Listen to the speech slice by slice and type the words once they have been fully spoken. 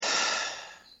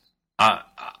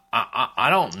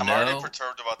don't I'm already know.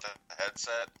 perturbed about the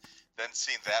headset. Then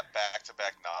seeing that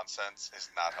back-to-back nonsense is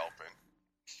not helping.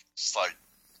 Just like,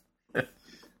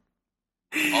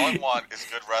 all I want is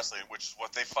good wrestling, which is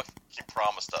what they fucking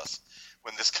promised us.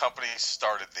 When this company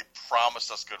started, they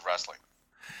promised us good wrestling.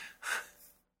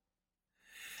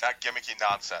 Not gimmicky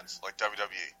nonsense like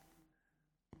WWE.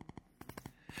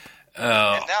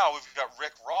 And now we've got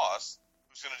Rick Ross,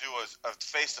 who's going to do a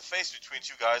face-to-face between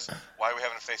two guys. Why are we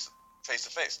having a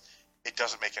face-to-face? It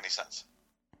doesn't make any sense.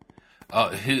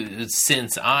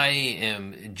 Since I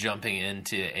am jumping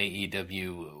into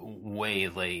AEW way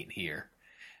late here,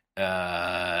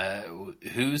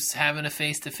 who's having a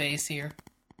face-to-face here?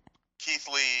 Keith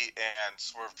Lee and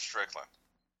Swerve Strickland.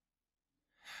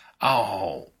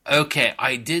 Oh, okay.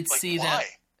 I did see why? that.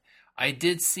 I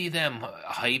did see them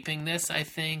hyping this, I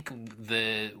think,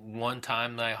 the one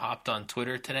time that I hopped on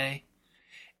Twitter today.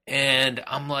 And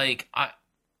I'm like,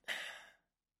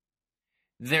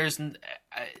 there's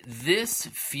this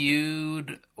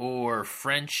feud or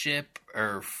friendship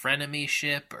or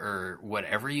frenemyship or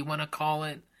whatever you want to call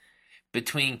it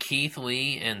between Keith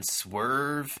Lee and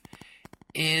Swerve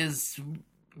is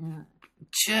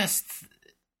just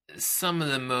some of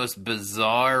the most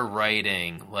bizarre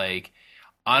writing. Like,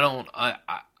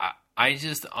 I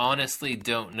just honestly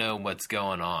don't know what's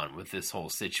going on with this whole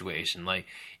situation. Like,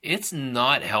 it's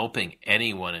not helping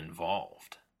anyone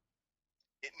involved.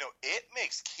 It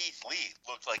makes Keith Lee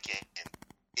look like an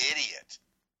idiot.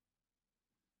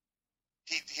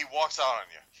 He walks out on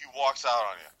you.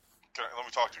 Let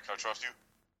me talk to you. Can I trust you?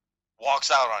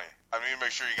 Walks out on you. I need to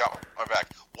make sure you got my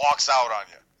back. Walks out on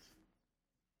you.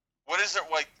 What is it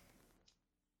like?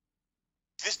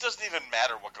 This doesn't even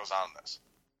matter what goes on in this.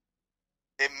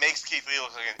 It makes Keith Lee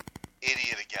look like an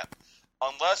idiot again.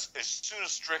 Unless as soon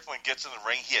as Strickland gets in the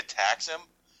ring, he attacks him.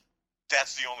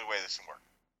 That's the only way this can work.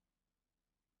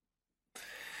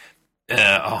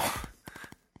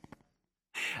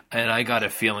 And I got a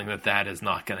feeling that is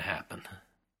not going to happen.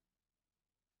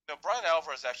 No, Brian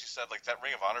Alvarez actually said like that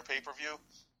Ring of Honor pay-per-view,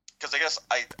 because I guess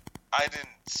I didn't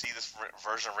see this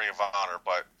version of Ring of Honor,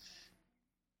 but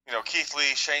you know, Keith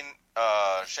Lee, Shane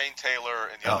Taylor,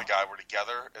 and the other guy were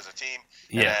together as a team.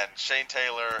 Yeah. And Shane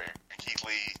Taylor and Keith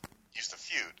Lee used to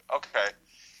feud. Okay.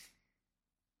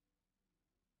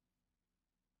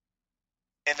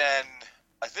 And then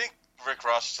I think Rick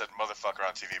Ross said "motherfucker"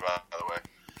 on TV, by the way.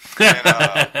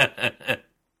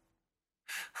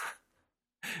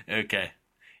 And, okay.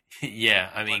 Yeah,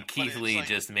 I mean, Keith Lee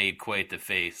just made quite the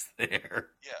face there.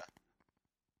 Yeah.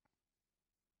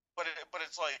 But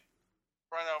it's like,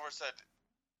 Brian Alvarez said,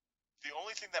 the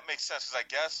only thing that makes sense is, I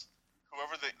guess,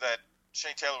 whoever that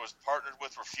Shane Taylor was partnered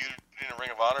with were feuding in Ring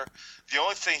of Honor. The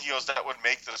only thing he goes that would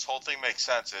make this whole thing make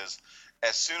sense is,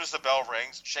 as soon as the bell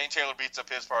rings, Shane Taylor beats up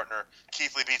his partner,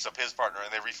 Keith Lee beats up his partner,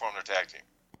 and they reform their tag team.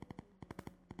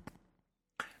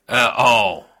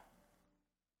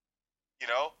 You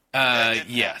know?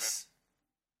 Yes.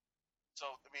 Happen. So,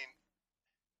 I mean...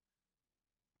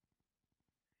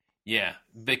 Yeah,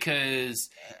 because,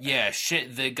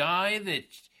 the guy that...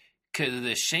 Because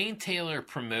the Shane Taylor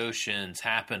promotions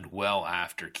happened well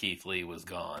after Keith Lee was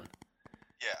gone.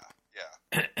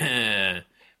 Yeah.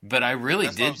 But I really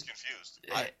That's did... why I was confused.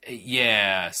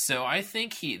 Yeah, so I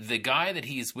think the guy that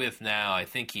he's with now, I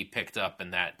think he picked up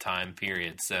in that time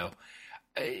period, so...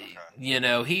 Okay. You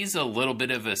know, he's a little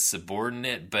bit of a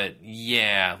subordinate, but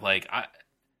yeah, like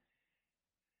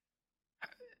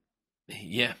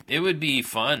it would be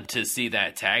fun to see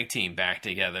that tag team back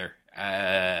together.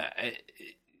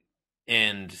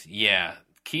 And yeah,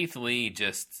 Keith Lee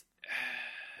just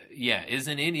is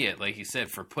an idiot, like you said,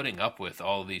 for putting up with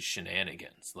all these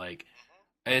shenanigans. Like,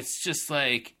 it's just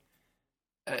like,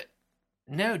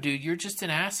 no, dude, you're just an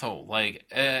asshole. Like,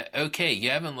 okay,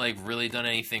 you haven't, like, really done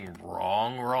anything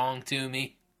wrong to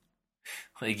me.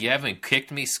 Like, you haven't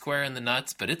kicked me square in the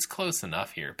nuts, but it's close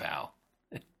enough here, pal.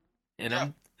 And yeah.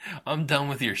 I'm done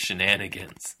with your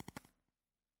shenanigans.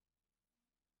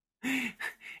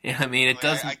 Yeah, I mean, it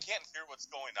doesn't... I can't hear what's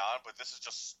going on, but this is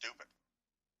just stupid.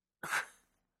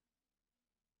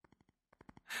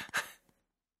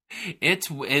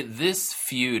 This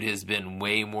feud has been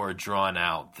way more drawn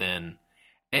out than...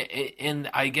 And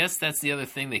I guess that's the other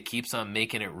thing that keeps on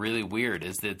making it really weird,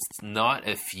 is that it's not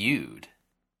a feud.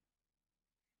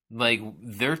 Like,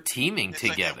 they're teaming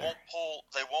together. Like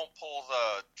they won't pull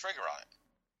the trigger on it.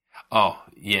 Oh,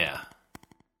 yeah.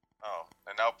 Oh,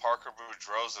 and now Parker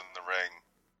Boudreaux's in the ring.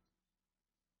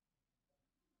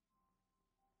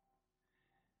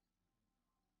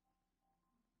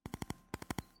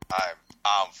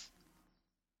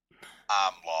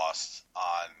 I'm lost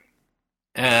on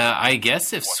I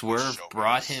guess if What Swerve show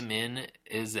brought is. him in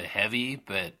as a heavy,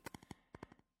 but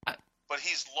But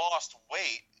he's lost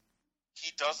weight.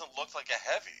 He doesn't look like a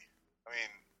heavy. I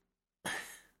mean,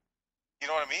 you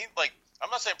know what I mean? Like, I'm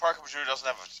not saying Parker Jr. doesn't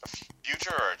have a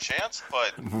future or a chance,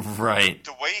 but right.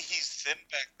 the way he's thinned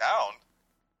back down,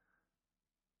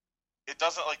 it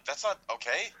doesn't, like, that's not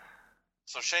okay.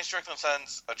 So Shane Strickland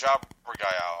sends a jobber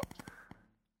guy out.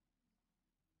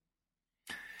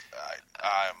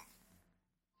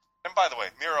 And by the way,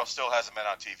 Miro still hasn't been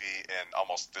on TV in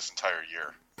almost this entire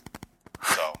year.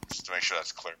 So, just to make sure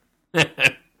that's clear.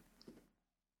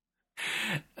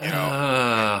 You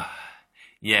know?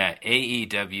 Yeah,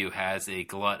 AEW has a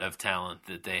glut of talent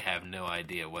that they have no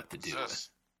idea what to do with.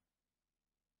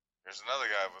 There's another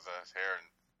guy with hair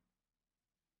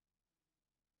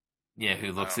and Yeah,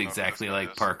 who looks I don't know who exactly this guy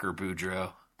like is. Parker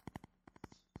Boudreaux.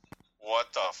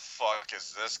 what the fuck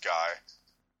is this guy?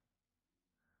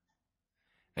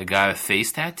 A guy with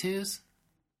face tattoos?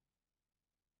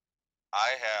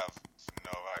 I have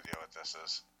no idea what this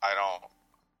is. I don't.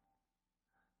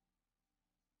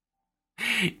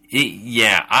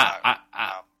 Yeah,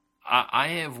 I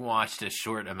have watched a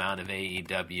short amount of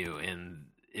AEW, and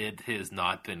it has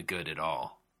not been good at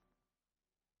all.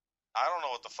 I don't know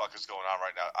what the fuck is going on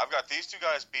right now. I've got these two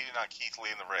guys beating on Keith Lee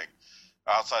in the ring,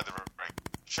 outside the ring.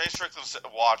 Shane Strickland's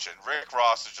watching. Rick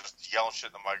Ross is just yelling shit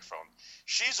in the microphone.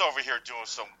 She's over here doing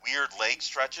some weird leg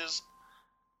stretches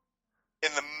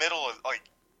in the middle of, like,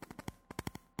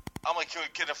 I'm like,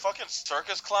 can a fucking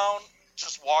circus clown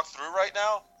just walk through right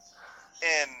now?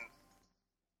 And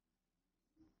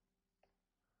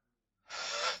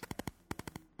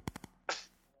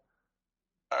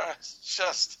it's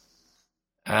just,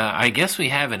 I guess we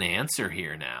have an answer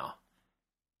here now.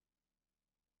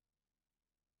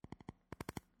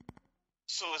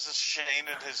 so is this Shane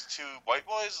and his two white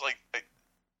boys? Like,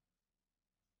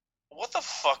 what the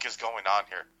fuck is going on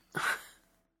here?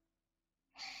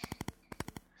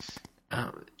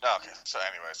 Okay, so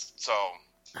anyways,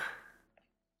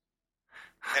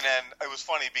 and then it was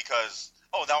funny because,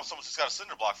 now someone just got a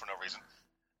cinder block for no reason.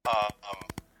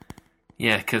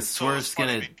 Yeah, because So it was Swerve's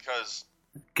funny because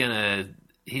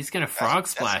he's gonna frog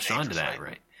that's splash onto dangerous, that, right?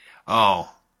 right?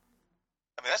 Oh,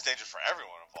 I mean, that's dangerous for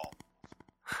everyone involved.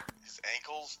 His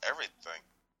ankles, everything.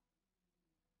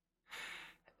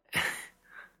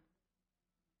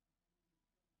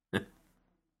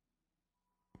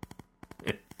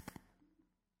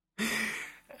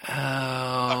 Okay,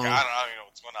 I don't even know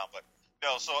what's going on, but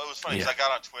no. So it was funny because I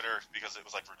got on Twitter because it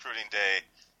was like recruiting day,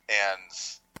 and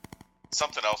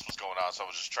something else was going on, so I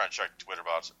was just trying to check Twitter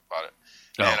about it.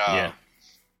 yeah.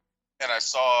 And I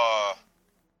saw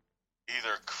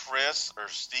either Chris or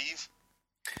Steve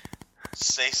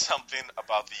say something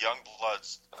about the Young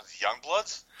Bloods.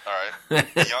 All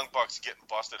right, the Young Bucks getting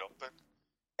busted open.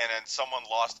 And then someone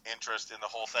lost interest in the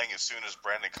whole thing as soon as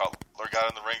Brandon Cutler got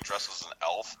in the ring dressed as an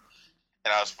elf.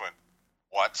 And I was going,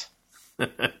 what?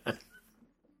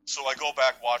 So I go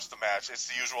back, watch the match. It's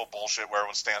the usual bullshit where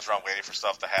everyone stands around waiting for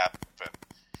stuff to happen.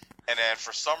 And then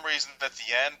for some reason at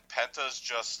the end, Penta's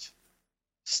just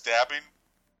stabbing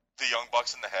the Young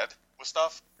Bucks in the head with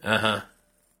stuff. Uh-huh.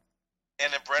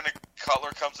 And then Brandon Cutler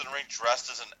comes in the ring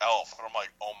dressed as an elf. And I'm like,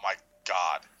 oh my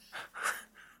God.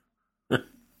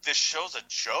 This show's a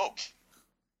joke.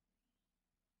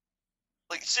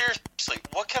 Like, seriously,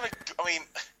 what kind of... I mean,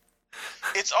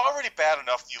 it's already bad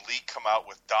enough the Elite come out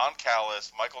with Don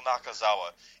Callis, Michael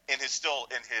Nakazawa, in his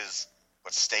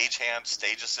stagehand,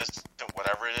 stage assistant,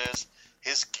 whatever it is,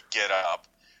 his get-up.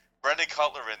 Brendan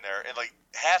Cutler in there, and, like,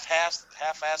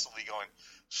 half-assedly going,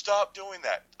 stop doing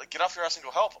that. Like, get off your ass and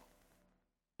go help him.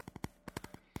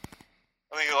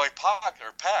 I mean, like,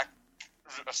 Pac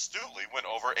astutely went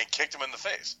over and kicked him in the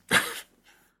face.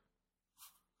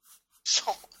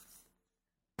 So...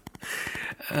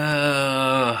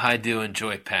 I do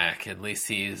enjoy Pac. At least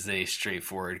he is a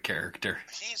straightforward character.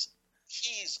 He's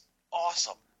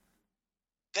awesome.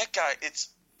 That guy, it's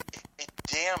a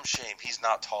damn shame he's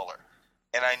not taller.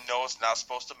 And I know it's not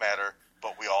supposed to matter,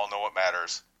 but we all know what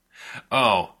matters.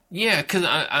 Oh, yeah, because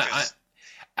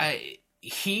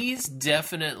he's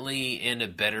definitely in a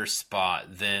better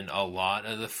spot than a lot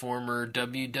of the former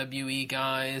WWE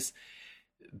guys.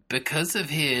 Because of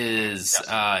his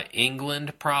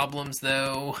England problems,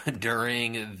 though,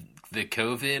 during the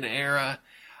COVID era,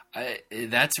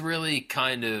 that's really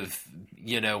kind of,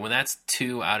 when that's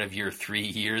 2 out of your 3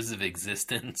 years of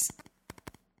existence.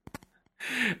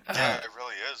 Yeah, it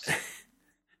really is.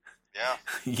 Yeah.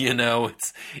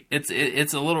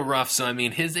 It's a little rough. So, I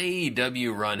mean, his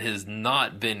AEW run has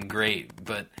not been great,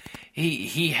 but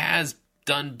he has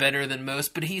done better than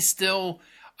most, but he's still...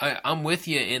 I'm with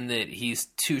you in that he's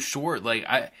too short. Like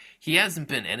he hasn't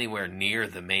been anywhere near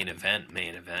the main event.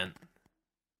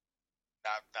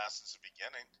 Not since the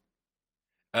beginning.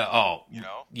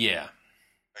 Yeah.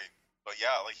 But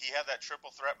yeah, like he had that triple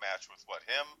threat match with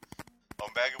him,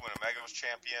 Omega when Omega was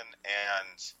champion,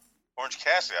 and Orange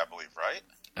Cassidy, I believe, right?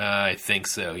 I think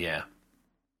so. Yeah.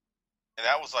 And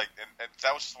that was and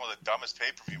that was just one of the dumbest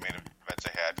pay-per-view main events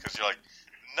they had, because you're like,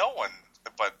 no one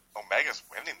but Omega's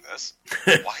winning this.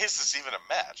 Why is this even a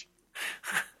match?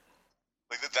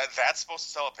 Like that's supposed to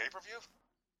sell a pay-per-view?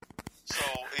 So,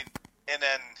 and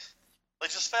then like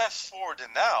just fast forward to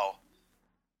now.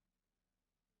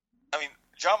 I mean,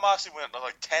 Jon Moxley went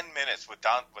like 10 minutes with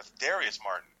Darius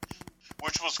Martin,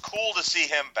 which was cool to see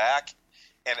him back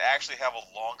and actually have a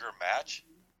longer match.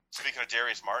 Speaking of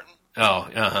Darius Martin,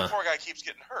 the poor guy keeps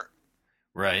getting hurt.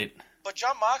 Right. But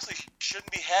Jon Moxley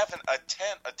shouldn't be having a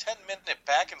 10-minute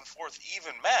back and forth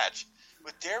even match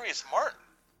with Darius Martin.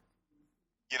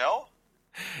 You know?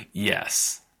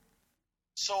 Yes.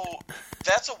 So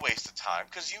that's a waste of time,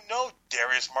 because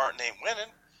Darius Martin ain't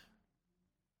winning.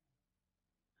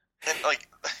 And like,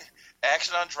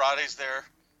 Action Andrade's there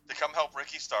to come help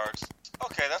Ricky Starks.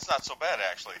 Okay, that's not so bad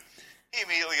actually. He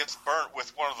immediately gets burnt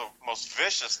with one of the most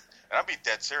vicious, and I'm being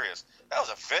dead serious. That was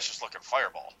a vicious looking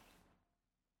fireball.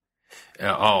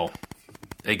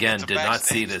 Again, did not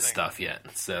see this stuff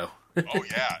yet. So. Oh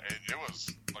yeah, it was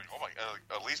like, oh my!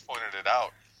 Elise pointed it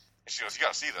out, and she goes, "You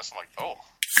got to see this." I'm like, "Oh,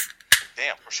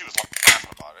 damn!" Or she was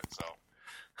laughing about it. So.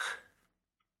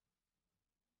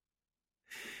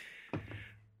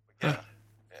 Yeah,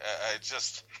 I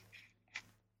just.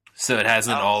 So it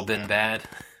hasn't all been bad.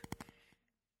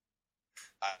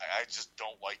 I just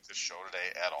don't like this show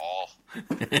today at all.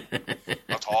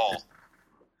 At all.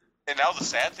 And now the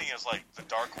sad thing is, like, the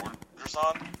Dark Order's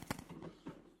on.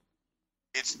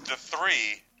 It's the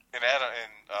three and Adam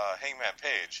and Hangman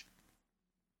Page.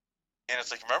 And it's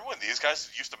like, remember when these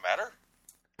guys used to matter?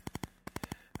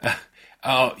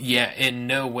 Oh, yeah. In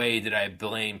no way did I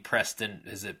blame Preston.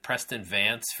 Is it Preston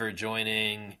Vance for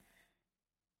joining?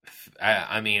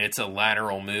 I mean, it's a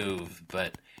lateral move,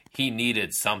 but he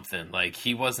needed something. Like,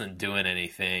 he wasn't doing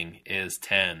anything as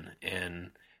 10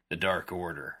 in the Dark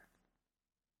Order.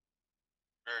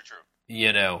 Very true.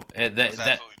 You know, that's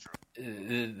absolutely true.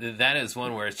 That is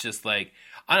one where it's just like,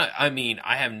 I mean,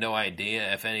 I have no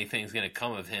idea if anything's going to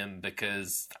come of him,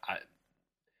 because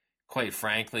quite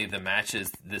frankly,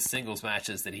 the singles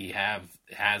matches that he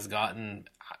has gotten,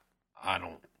 I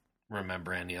don't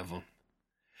remember any of them.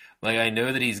 Like, I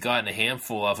know that he's gotten a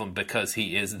handful of them because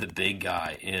he is the big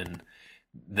guy in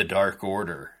the Dark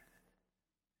Order.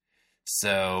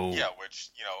 So yeah, which,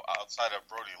 outside of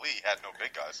Brody Lee, had no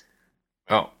big guys.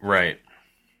 Oh, right.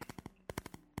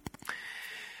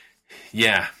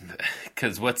 Yeah,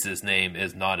 because what's his name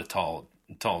is not a tall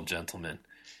gentleman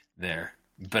there.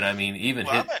 But I mean, I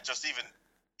meant just even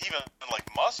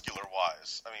like muscular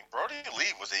wise. I mean, Brody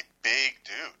Lee was a big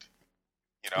dude.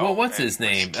 Well, what's his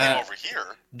name? He came over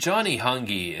here. Johnny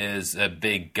Hungy is a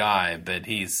big guy, but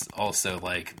he's also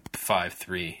like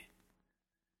 5'3".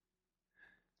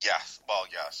 Yes. Well,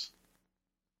 yes.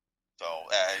 So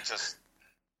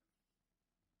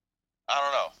I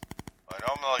don't know. I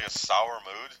know I'm in like a sour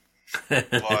mood,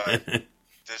 but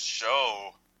this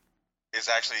show is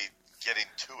actually getting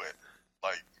to it.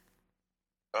 Like,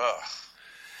 ugh.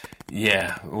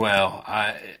 Yeah, well,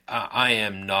 I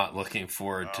am not looking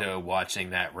forward to watching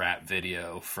that rap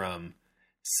video from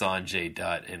Sanjay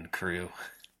Dutt and crew.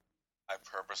 I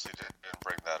purposely didn't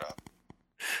bring that up.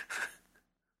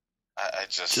 I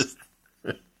just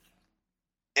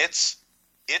it's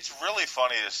really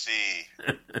funny to see,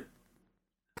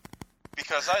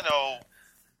 because I know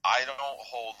I don't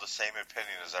hold the same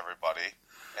opinion as everybody,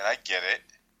 and I get it.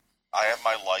 I have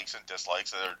my likes and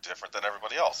dislikes that are different than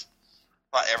everybody else.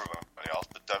 Not everybody else,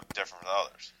 but different than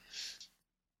others.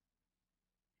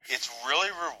 It's really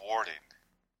rewarding.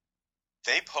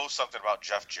 They post something about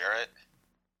Jeff Jarrett.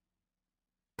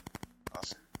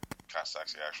 That's kind of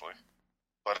sexy, actually.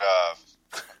 But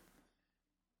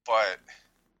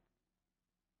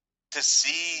to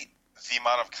see the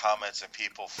amount of comments and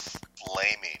people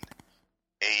blaming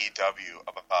AEW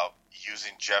about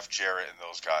using Jeff Jarrett and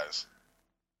those guys,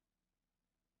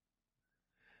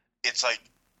 it's like,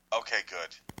 okay,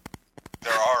 good.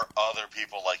 There are other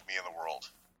people like me in the world.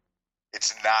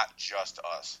 It's not just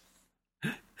us.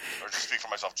 Or to speak for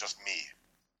myself, just me.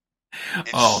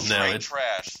 It's straight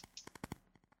trash.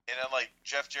 And then, like,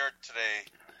 Jeff Jarrett today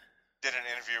did an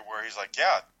interview where he's like,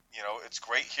 yeah, it's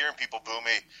great hearing people boo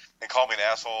me and call me an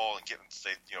asshole and say,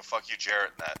 fuck you,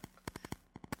 Jarrett, and that.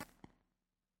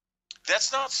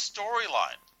 That's not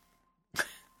storyline.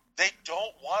 They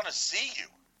don't want to see you.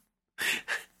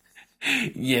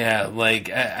 Yeah, like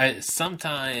I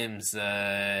sometimes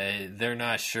they're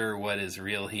not sure what is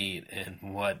real heat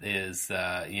and what is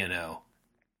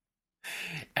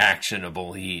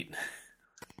actionable heat.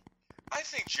 I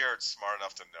think Jarrett's smart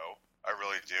enough to know. I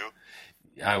really do.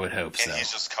 I would hope And so.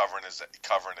 he's just covering it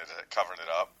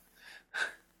up.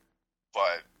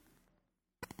 But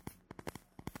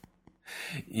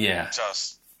Yeah,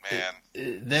 just man,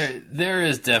 there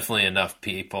is definitely enough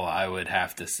people, I would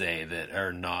have to say, that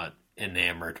are not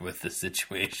enamored with the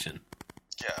situation.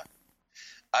 yeah.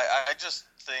 I just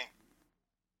think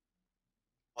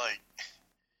like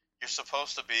you're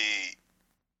supposed to be.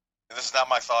 And this is not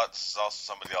my thought. This is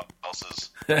also somebody else's.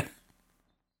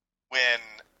 When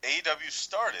AEW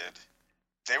started,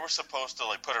 they were supposed to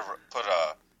like put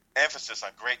a emphasis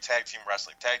on great tag team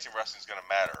wrestling. Tag team wrestling is going to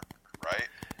matter, right?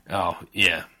 Oh,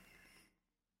 yeah.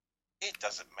 It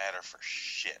doesn't matter for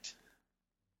shit.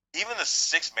 Even the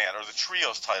 6-man or the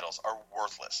trios titles are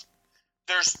worthless.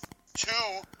 There's 2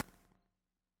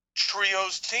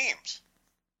 trios teams.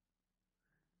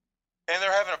 And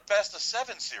they're having a best of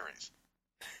 7 series.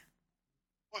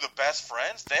 Who, the best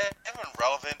friends? They haven't been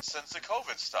relevant since the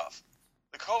COVID stuff.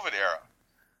 The COVID era.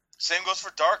 Same goes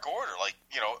for Dark Order. Like,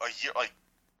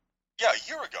 a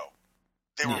year ago.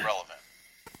 They were relevant.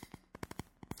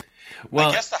 Well,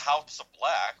 I guess the House of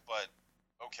Black, but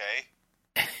okay.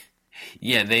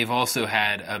 Yeah, they've also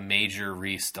had a major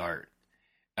restart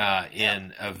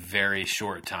in a very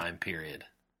short time period.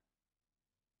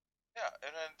 Yeah,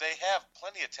 and then they have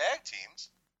plenty of tag teams.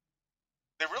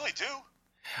 They really do.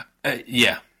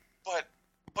 Yeah. But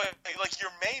like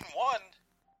your main one,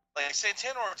 like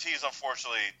Santana Ortiz,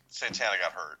 unfortunately, Santana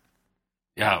got hurt.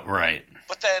 Yeah, right.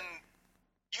 But then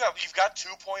you've got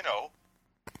 2.0.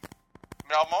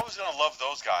 I mean, I'm always gonna love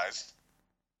those guys.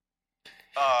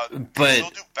 But still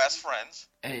do best friends.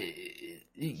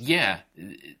 Yeah,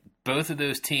 both of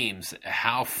those teams.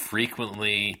 How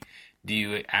frequently do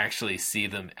you actually see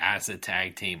them as a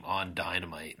tag team on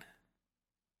Dynamite?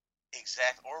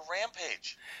 Exactly, or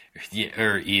Rampage. Yeah,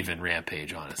 or even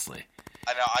Rampage, honestly.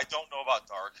 I know. I don't know about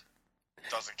Dark.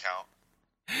 Doesn't count.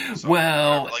 So,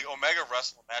 well, like Omega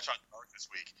wrestled a match on Dark this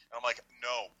week, and I'm like,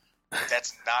 no,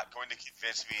 that's not going to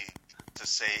convince me to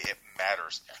say it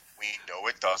matters. We know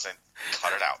it doesn't.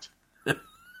 Cut it out.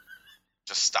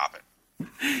 Just stop it.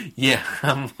 Yeah,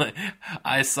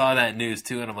 I saw that news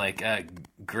too, and I'm like,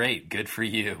 great, good for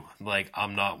you. Like,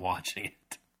 I'm not watching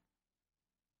it.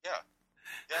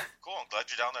 Yeah, cool. I'm glad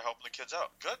you're down there helping the kids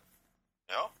out. Good.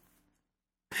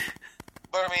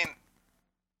 But I mean,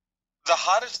 the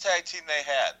hottest tag team they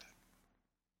had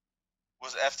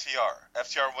was FTR.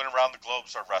 FTR went around the globe,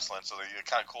 started wrestling, so it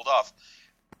kind of cooled off.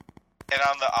 And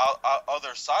on the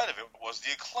other side of it was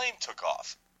the Acclaim took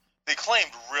off. The Acclaim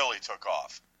really took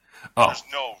off. Oh. There's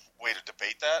no way to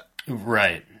debate that.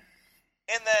 Right.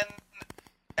 And then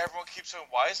everyone keeps saying,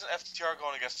 why isn't FTR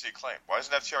going against the Acclaim? Why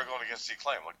isn't FTR going against the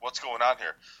Acclaim? Like, what's going on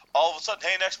here? All of a sudden,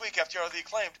 hey, next week, FTR are the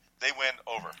Acclaimed. They win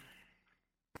over.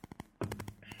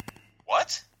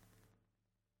 What?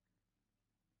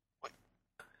 Wait.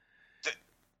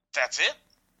 That's it?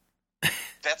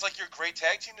 That's like your great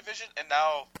tag team division? And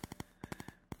now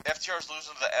FTR's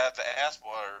losing to the ass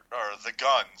or the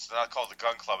Guns. They're not called the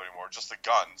Gun Club anymore, just the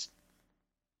Guns.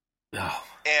 Oh.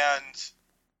 And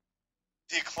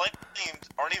the Acclaimed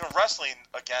aren't even wrestling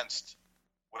against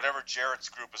whatever Jarrett's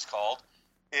group is called.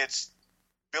 It's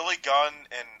Billy Gunn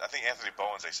and I think Anthony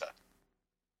Bowens, they said.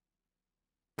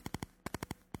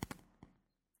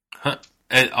 Huh.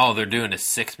 Oh, they're doing a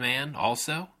 6-man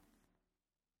also?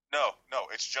 No,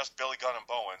 it's just Billy Gunn and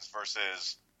Bowens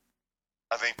versus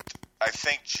I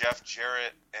think Jeff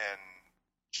Jarrett and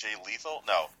Jay Lethal.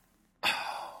 No,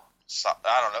 so,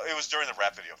 I don't know. It was during the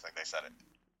rap video thing they said it.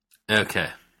 Okay.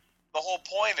 The whole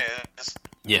point is,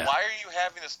 Yeah. why are you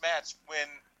having this match when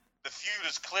the feud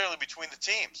is clearly between the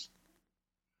teams?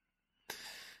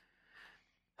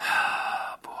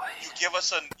 Oh, boy. You give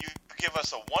us a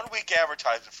 1-week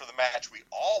advertisement for the match we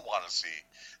all want to see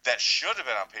that should have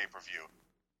been on pay-per-view.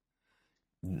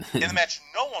 In the match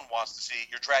no one wants to see,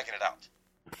 you're dragging it out.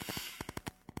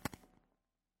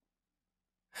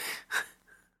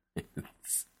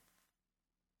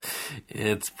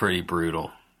 It's pretty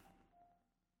brutal.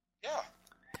 Yeah.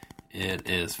 It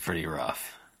is pretty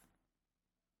rough.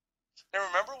 Now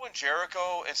remember when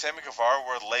Jericho and Sammy Guevara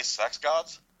were the lace sex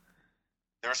gods?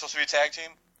 They were supposed to be a tag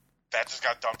team? That just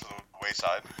got dumped to the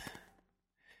wayside.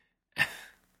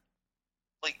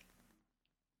 Like,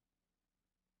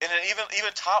 and then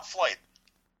even Top Flight.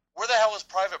 Where the hell is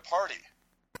Private Party?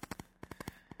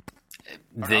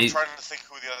 I'm they trying to think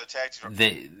who the other tag team are.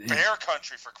 they Bear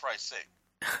Country, for Christ's sake.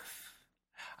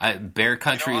 Bear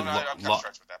Country I'm kind of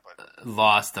stretched with that, but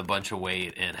lost a bunch of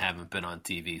weight and haven't been on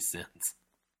TV since.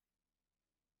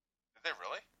 did they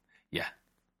really? Yeah,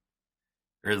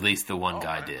 or at least the one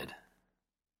guy I didn't did.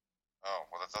 Oh,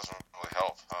 well, that doesn't really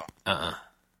help, huh? Uh-uh.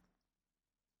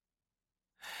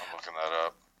 I'm looking that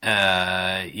up.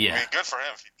 Yeah. I mean, good for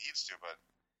him if he needs to, but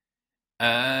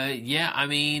Yeah, I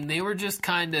mean, they were just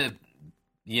kind of,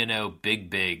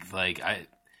 big. Like,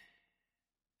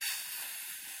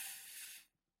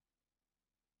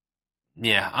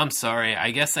 yeah, I'm sorry.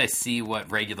 I guess I see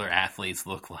what regular athletes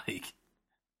look like.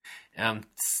 I'm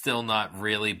still not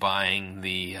really buying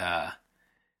the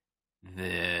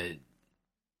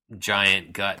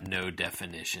giant gut, no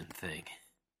definition thing.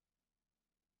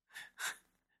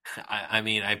 I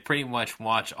mean, I pretty much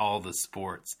watch all the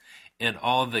sports, and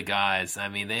all the guys, I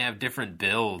mean, they have different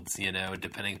builds,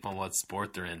 depending upon what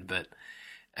sport they're in, but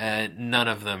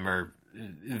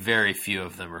very few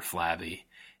of them are flabby.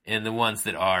 And the ones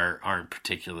that aren't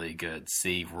particularly good.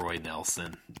 See Roy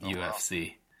Nelson,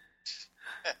 UFC.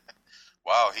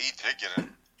 Wow, he did get it.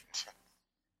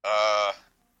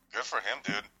 Good for him,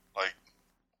 dude. Like,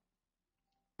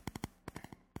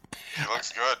 he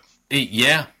looks good.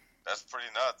 Yeah. That's pretty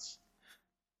nuts.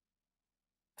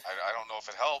 I don't know if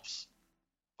it helps,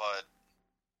 but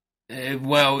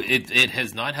well, it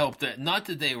has not helped. Not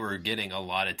that they were getting a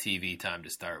lot of TV time to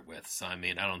start with. So I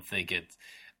mean, I don't think it's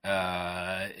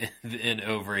an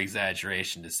over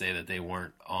exaggeration to say that they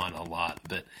weren't on a lot.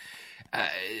 But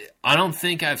I don't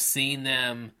think I've seen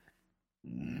them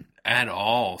at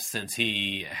all since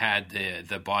he had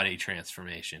the body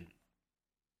transformation.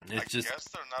 I guess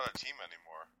they're not a team anymore.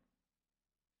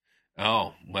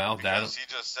 Oh, well, because he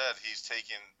just said he's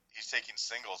taking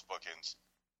singles bookings.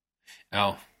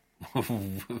 Oh,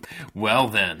 well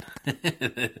then.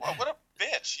 Well, what a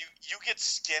bitch! You get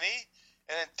skinny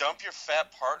and then dump your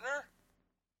fat partner?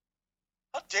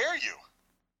 How dare you?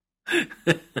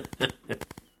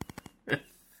 A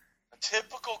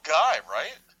typical guy,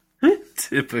 right?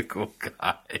 Typical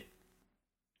guy. Get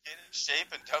in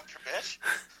shape and dump your bitch.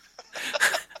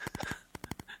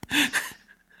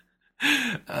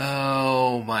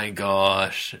 Oh my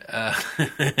gosh. Wow.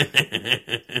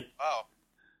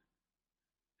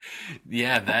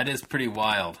 Yeah, that is pretty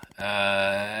wild.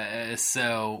 Yeah,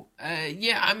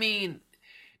 I mean,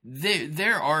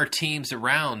 there are teams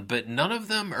around, but none of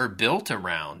them are built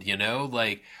around,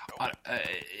 like,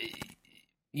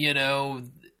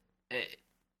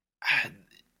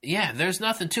 yeah, there's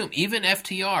nothing to them. Even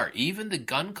FTR, even the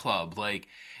Gun Club, like,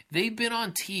 they've been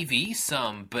on TV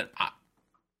some, but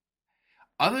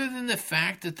other than the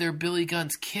fact that they're Billy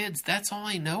Gunn's kids, that's all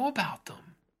I know about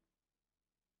them.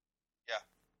 Yeah.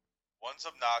 One's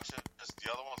obnoxious,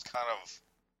 the other one's kind of...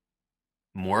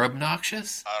 More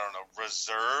obnoxious? I don't know,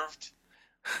 reserved?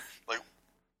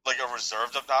 like a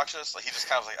reserved obnoxious? Like, he just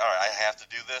kind of like, alright, I have to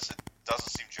do this. It doesn't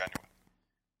seem genuine.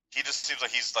 He just seems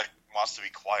like he's, wants to be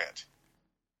quiet.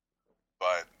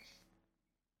 But,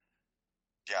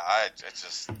 yeah, it's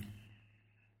just...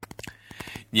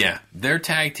 Yeah, their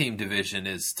tag team division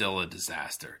is still a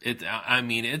disaster.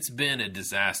 It's been a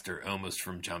disaster almost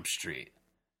from Jump Street.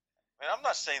 I mean, I'm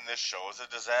not saying this show is a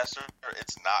disaster.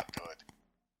 It's not good.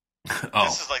 Oh.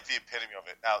 This is like the epitome of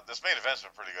it. Now, this main event's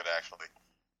been pretty good, actually.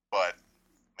 But,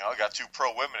 I got 2 pro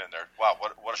women in there. Wow,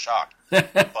 what a shock.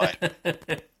 But,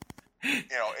 it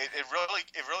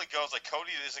really goes, like,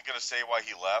 Cody isn't going to say why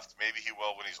he left. Maybe he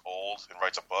will when he's old and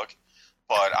writes a book.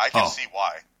 But I can see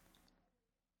why.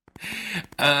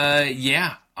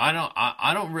 Yeah,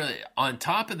 I don't really, on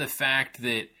top of the fact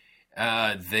that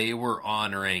they were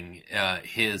honoring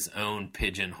his own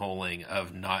pigeonholing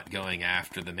of not going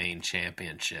after the main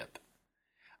championship.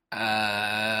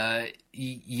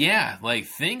 Yeah, like,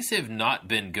 things have not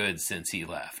been good since he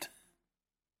left.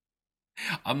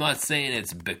 I'm not saying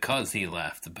it's because he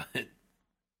left, but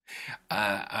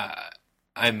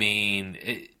I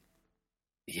mean,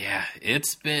 yeah,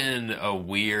 it's been a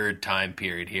weird time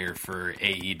period here for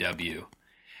AEW.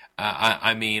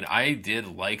 I mean, I did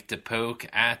like to poke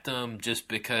at them just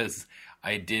because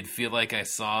I did feel like I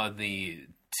saw the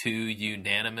too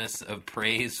unanimous of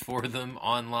praise for them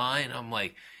online. I'm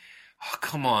like, oh,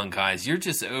 come on, guys, you're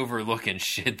just overlooking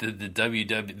shit that the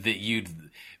that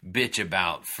you'd bitch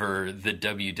about for the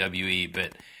WWE.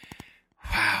 But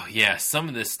wow, yeah, some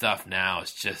of this stuff now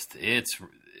is just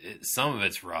some of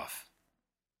it's rough.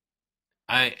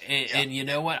 And you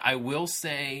know what? I will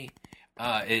say,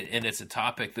 and it's a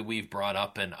topic that we've brought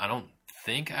up, and I don't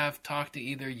think I've talked to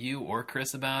either you or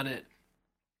Chris about it.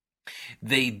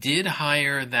 They did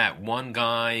hire that one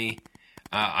guy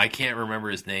I can't remember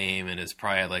his name, and it's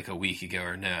probably like a week ago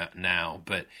or now,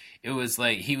 but it was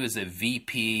like he was a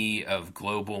VP of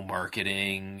global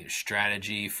marketing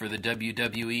strategy for the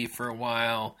WWE for a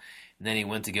while, and then he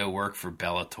went to go work for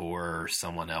Bellator or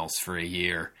someone else for a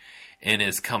year, and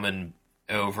is coming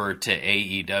over to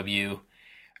AEW.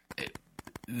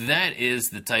 That is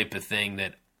the type of thing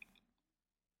that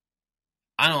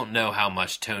I don't know how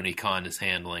much Tony Khan is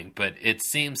handling, but it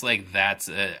seems like that's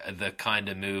the kind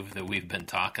of move that we've been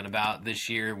talking about this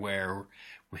year, where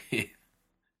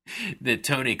that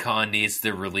Tony Khan needs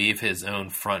to relieve his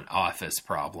own front office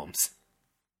problems.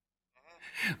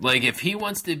 Like, if he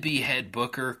wants to be head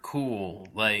booker, cool.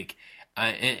 Like,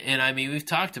 and I mean, we've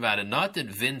talked about it. Not that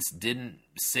Vince didn't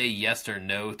say yes or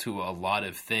no to a lot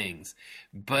of things,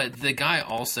 but the guy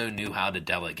also knew how to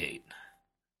delegate.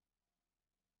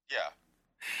 Yeah.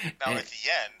 Now, at the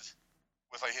end,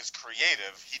 with like his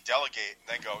creative, he'd delegate and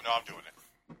then go, "No, I'm doing it."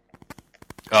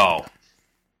 Oh.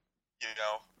 You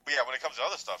know, but yeah. When it comes to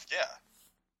other stuff, yeah.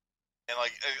 And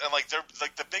they're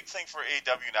like the big thing for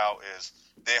AEW now is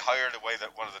they hired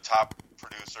one of the top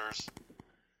producers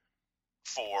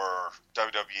for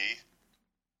WWE,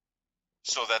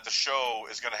 so that the show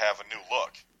is going to have a new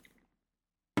look.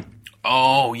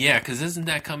 Oh yeah, because isn't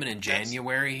that coming in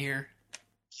January here?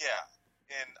 Yeah.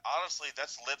 And honestly,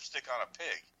 that's lipstick on a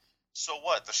pig. So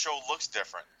what? The show looks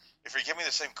different. If you're giving me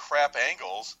the same crap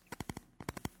angles,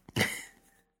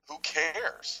 who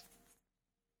cares?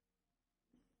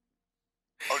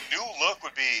 A new look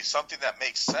would be something that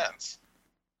makes sense.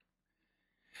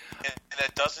 And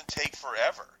that doesn't take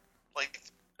forever. Like,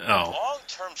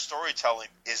 long-term storytelling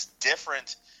is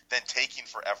different than taking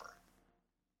forever.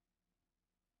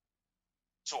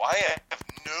 So I have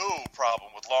no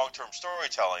problem with long-term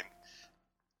storytelling,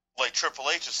 like Triple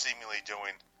H is seemingly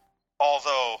doing,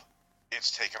 although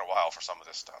it's taken a while for some of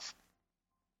this stuff.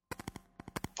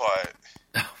 But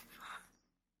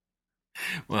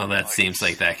well, that seems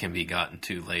like that can be gotten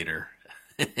to later.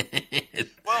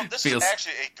 Well, this is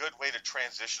actually a good way to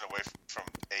transition away from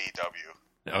AEW.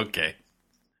 Okay.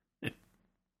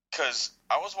 Because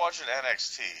I was watching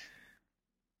NXT,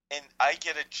 and I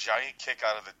get a giant kick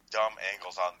out of the dumb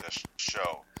angles on this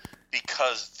show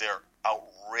because they're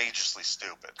outrageously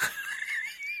stupid.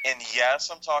 And yes,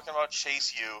 I'm talking about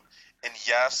Chase U, and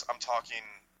yes, I'm talking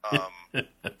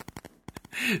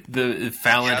the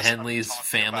Fallon Henley's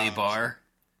family bar.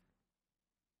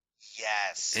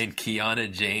 Yes. And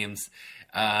Kiana James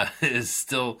is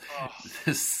still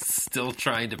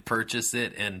trying to purchase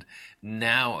it, and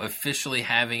now officially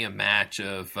having a match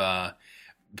of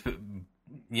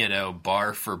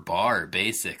bar for bar,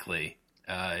 basically,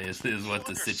 is what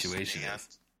the situation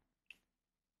is.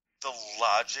 The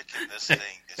logic in this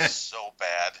thing is so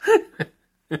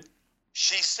bad.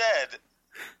 She said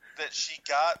that she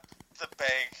got the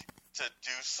bank to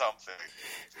do something.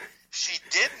 She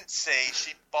didn't say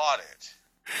she bought it.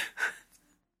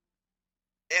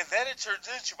 And then it turns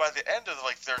into, by the end of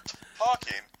they're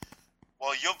talking,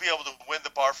 well, you'll be able to win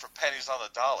the bar for pennies on the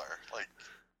dollar. Like,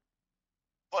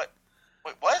 what?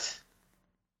 Wait, what?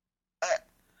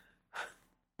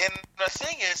 And the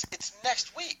thing is, it's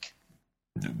next week.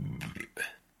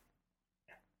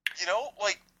 You know,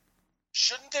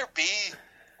 shouldn't there be,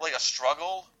 a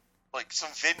struggle? Like, some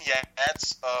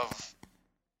vignettes of,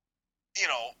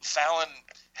 Fallon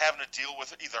having to deal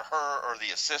with either her or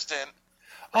the assistant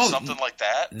or something like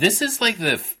that? This is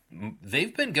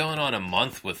they've been going on a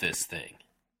month with this thing.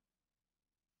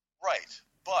 Right,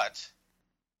 but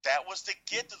that was to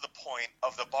get to the point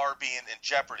of the bar being in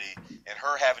jeopardy and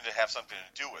her having to have something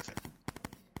to do with it.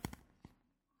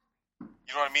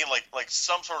 You know what I mean? Like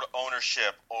some sort of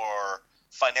ownership or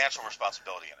financial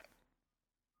responsibility in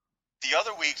it. The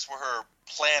other weeks were her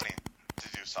planning to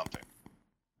do something.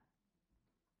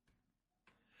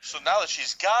 So now that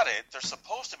she's got it, there's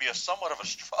supposed to be somewhat of a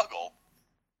struggle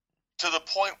to the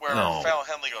point where Fallon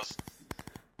Henley goes,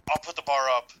 I'll put the bar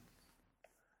up.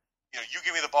 You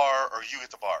give me the bar or you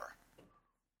get the bar.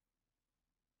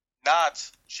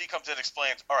 Not, she comes in and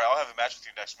explains, all right, I'll have a match with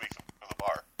you next week for the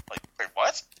bar. Like, wait,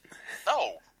 what?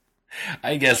 No.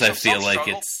 I guess I feel like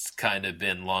it's kind of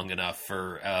been long enough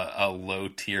for a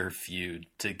low-tier feud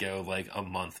to go a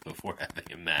month before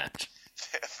having a match.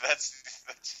 That's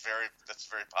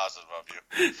very positive of you.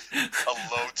 A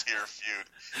low-tier feud.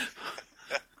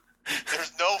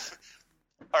 There's no...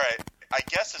 All right, I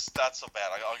guess it's not so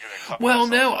bad. I'll give it a couple. Well,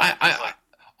 no, I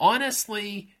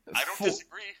honestly... I don't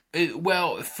disagree.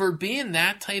 Well, for being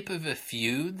that type of a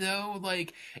feud, though,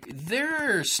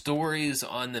 there are stories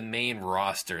on the main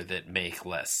roster that make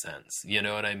less sense. You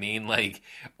know what I mean?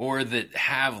 Or that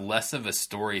have less of a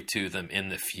story to them in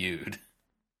the feud.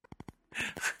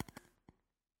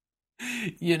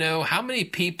 You know, how many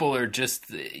people are just.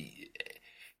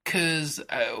 Because,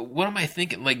 what am I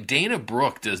thinking? Like, Dana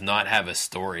Brooke does not have a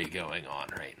story going on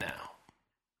right now.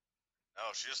 No,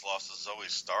 she just lost to Zoe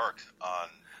Stark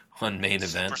On Main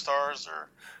Event. Superstars or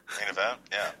Main Event,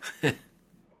 yeah.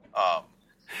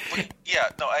 But, yeah,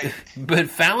 no, But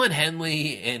Fallon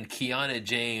Henley and Kiana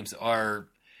James are,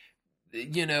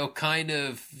 you know, kind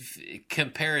of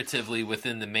comparatively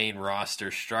within the main roster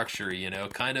structure, you know,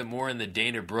 kind of more in the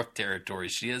Dana Brooke territory.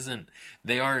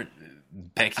 They aren't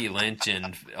Becky Lynch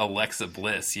and Alexa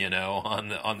Bliss, you know, on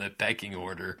the pecking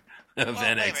order of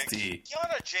NXT.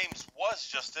 Kiana James was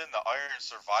just in the Iron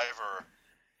Survivor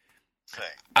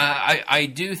thing. I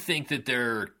do think that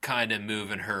they're kind of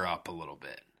moving her up a little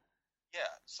bit. Yeah,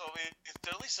 so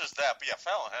at least there's that. But yeah,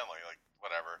 Fallon Henley, like,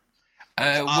 whatever.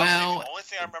 Well, the only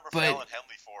thing I remember Fallon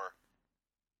Henley for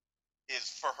is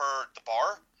for her the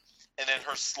bar, and then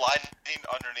her sliding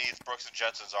underneath Brooks and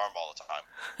Jensen's arm all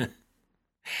the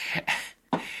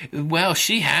time. Well,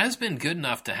 she has been good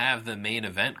enough to have the main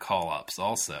event call-ups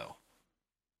also.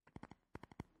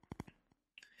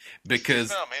 Because she's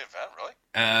been on main event, really?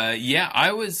 Yeah,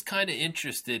 I was kind of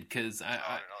interested because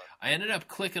I ended up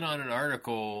clicking on an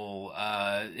article.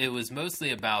 It was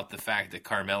mostly about the fact that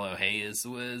Carmelo Hayes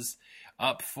was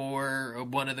up for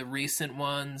one of the recent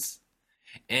ones,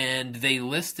 and they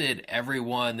listed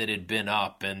everyone that had been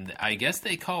up, and I guess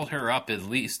they called her up at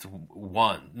least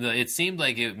one. It seemed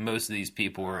like most of these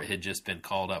people had just been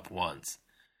called up once,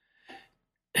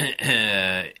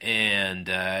 and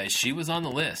she was on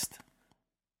the list.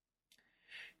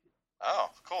 Oh,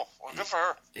 cool. Well, good for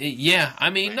her. Yeah, I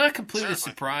mean, not completely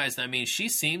surprised. I mean, she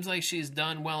seems like she's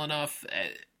done well enough,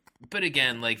 but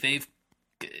again, like they've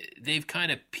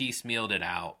kind of piecemealed it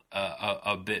out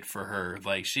a bit for her.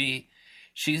 Like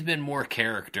she's been more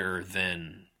character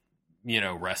than, you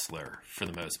know, wrestler for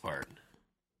the most part.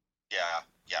 Yeah.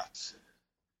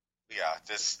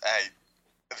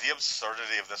 The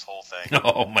absurdity of this whole thing.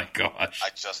 Oh my gosh! I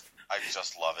just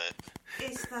love it.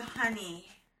 It's the honey.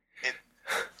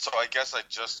 So I guess I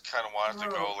just kind of wanted to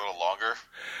go a little longer.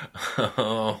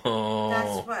 Oh.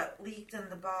 That's what leaked in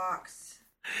the box.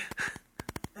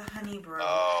 The honey bro.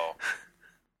 Oh.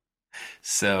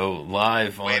 So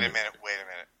live on. Wait a minute.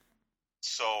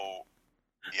 So,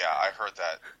 yeah, I heard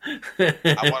that.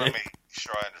 I want to make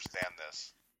sure I understand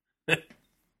this.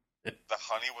 The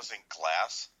honey was in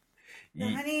glass? The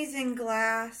honey's in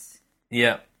glass.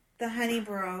 Yep. The honey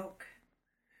broke.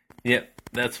 Yep.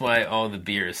 That's why all the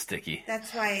beer is sticky.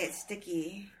 That's why it's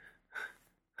sticky.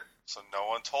 So no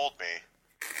one told me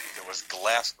there was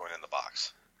glass going in the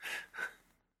box.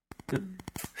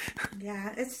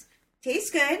 Yeah,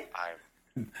 tastes good.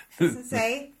 Doesn't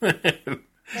say.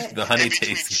 The honey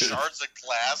tastes good. Shards of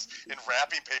glass in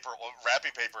wrapping paper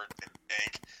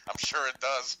ink. I'm sure it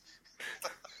does.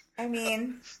 I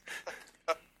mean,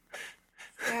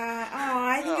 yeah. Oh,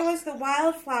 I think it was the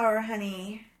wildflower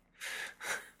honey.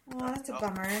 Oh, that's a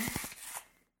bummer.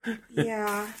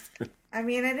 Yeah. I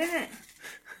mean, I didn't...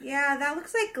 Yeah, that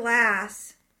looks like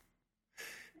glass.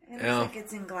 It looks like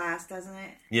it's in glass, doesn't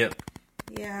it? Yep.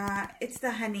 Yeah, it's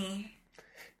the honey.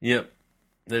 Yep.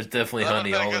 There's definitely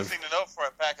honey all over. That's a good thing to know before I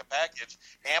pack a package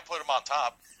and put them on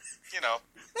top. You know.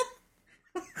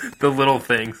 The little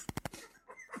things.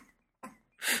 I'm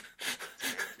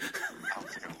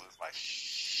going to lose my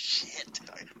shit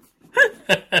tonight.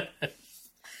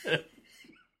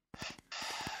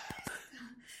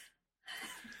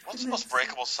 What's the most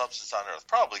breakable substance on Earth?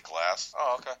 Probably glass.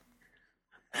 Oh, okay.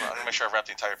 I'm going to make sure I wrap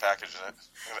the entire package in it.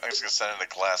 I'm just going to send it in a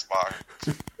glass box.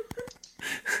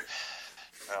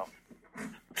 Well,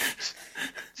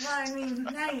 I mean,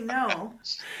 now you know.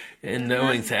 And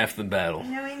knowing's half the battle.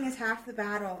 Knowing is half the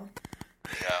battle.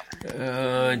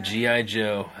 Yeah. G.I.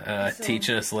 Joe,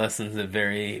 teaching us lessons at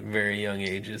very, very young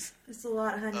ages. It's a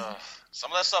lot, honey.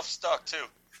 Some of that stuff stuck too.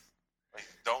 Like,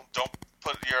 don't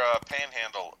put your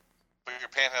panhandle. Put your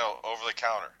panhandle over the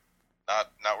counter,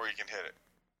 not where you can hit it.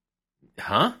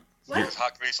 Huh? What? Because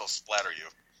hot grease will splatter you.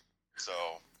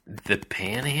 So. The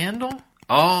panhandle?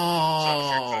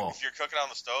 Oh. So if you're cooking on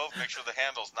the stove, make sure the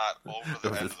handle's not over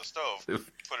the end of the stove. Put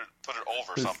it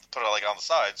over something. Put it like on the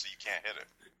side so you can't hit it.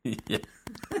 Yeah.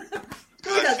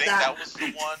 Who does that? That was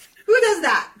the one. Who does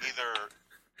that? Either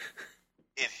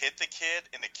it hit the kid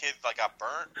and the kid like got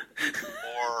burnt,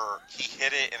 or he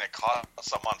hit it and it caught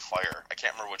something on fire. I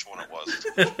can't remember which one it was.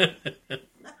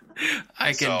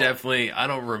 I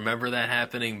don't remember that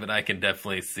happening, but I can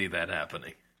definitely see that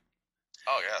happening.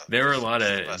 Oh yeah. There were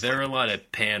a lot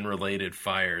of pan related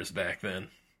fires back then.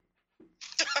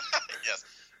 Yes.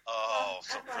 Oh Oh,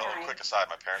 so real FYI. quick aside,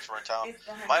 my parents were in town. It's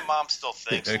behind My me. mom still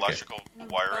thinks Okay. electrical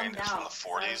wiring Bummed is from out, the so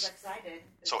I was 40s, excited.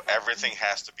 so everything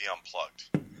has to be unplugged.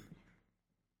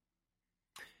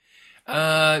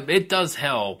 It does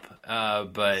help,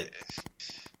 but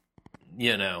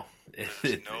you know,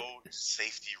 There's no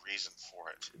safety reason for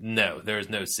it. no, there's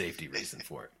no safety reason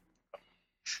for it.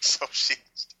 So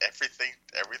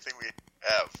everything we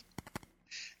have.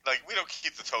 Like, we don't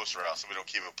keep the toaster out, so we don't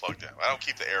keep it plugged in. I don't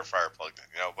keep the air fryer plugged in,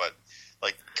 but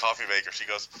like coffee maker, she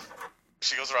goes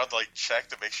around to like check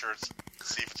to make sure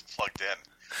see if it's plugged in,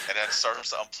 and then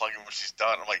starts to unplug it when she's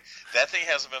done. I'm like, that thing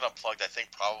hasn't been unplugged, I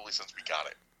think, probably since we got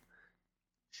it.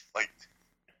 Like,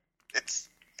 it's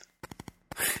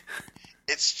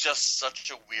just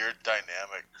such a weird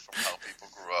dynamic from how people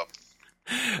grew up,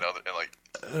 and like,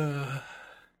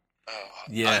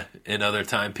 Yeah, in other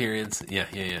time periods. Yeah.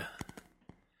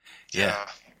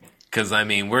 Because I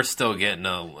mean, we're still getting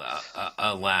a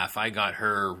laugh. I got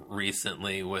her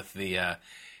recently with the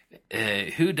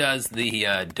who does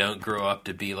the "Don't grow up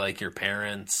to be like your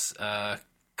parents"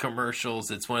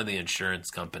 commercials. It's one of the insurance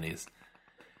companies.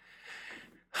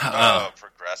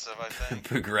 Progressive, I think.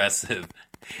 Progressive.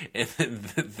 And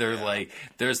they're like,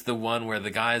 there's the one where the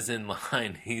guy's in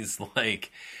line. He's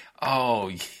like,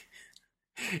 "Oh,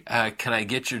 can I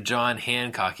get your John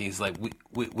Hancock?" He's like,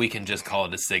 we can just call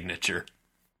it a signature.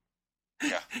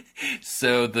 Yeah.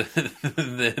 So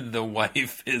the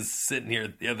wife is sitting here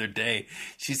the other day.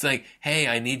 She's like, "Hey,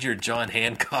 I need your John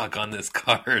Hancock on this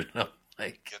card." And I'm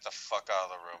like, Get the fuck out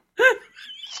of the room.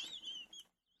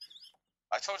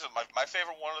 I told you my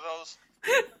favorite one of those.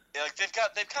 Like they've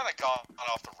kind of gone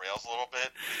off the rails a little bit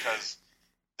because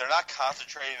they're not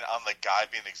concentrating on the guy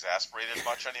being exasperated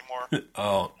much anymore.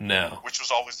 "Oh no!" Which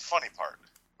was always the funny part.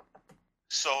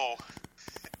 So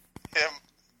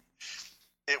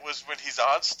it was when he's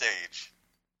on stage,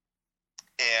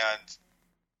 and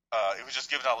it was just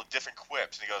giving out different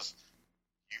quips, and he goes,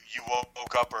 "You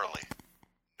woke up early.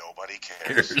 Nobody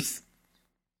cares."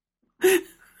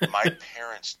 My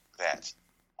parents do that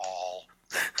all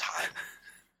the time.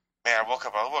 Man, I woke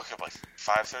up like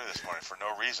 5:30 this morning for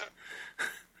no reason.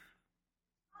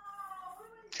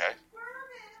 Okay,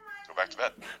 go back to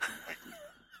bed. Like,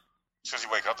 just because you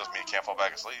wake up doesn't mean you can't fall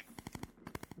back asleep.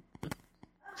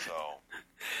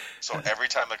 So every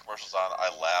time the commercial's on, I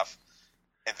laugh,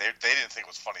 and they didn't think it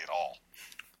was funny at all,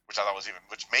 which I thought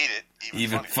which made it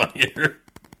even funnier.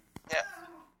 Yeah.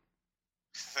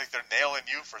 Like they're nailing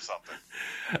you for something.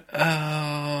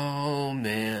 Oh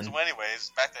man. So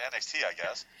anyways, back to NXT, I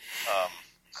guess.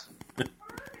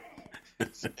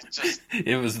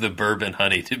 It was the bourbon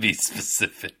honey, to be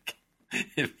specific.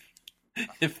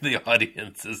 If the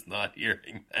audience is not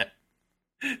hearing that,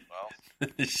 well,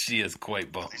 she is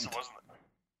quite bummed. At least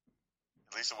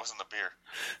it wasn't the beer.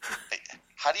 Hey,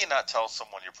 how do you not tell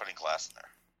someone you're putting glass in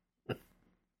there?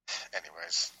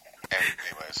 Anyways.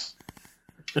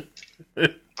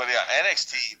 But yeah,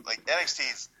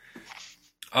 NXT's.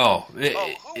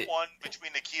 Who won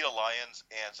between Nikita Lyons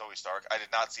and Zoe Stark? I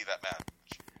did not see that match.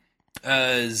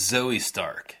 Zoe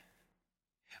Stark.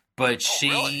 But she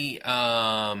really?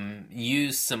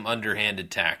 Used some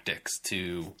underhanded tactics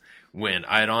to win.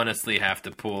 I'd honestly have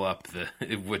to pull up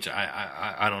which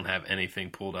I don't have anything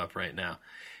pulled up right now.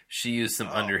 She used some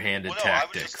underhanded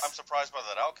tactics. I'm surprised by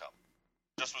that outcome.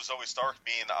 Just with Zoe Stark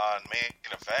being on main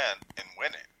event and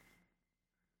winning.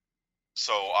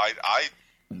 So I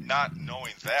not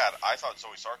knowing that, I thought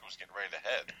Zoe Stark was getting ready to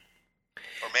head.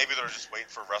 Or maybe they were just waiting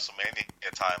for WrestleMania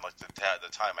time, like the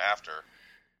time after.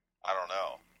 I don't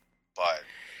know. But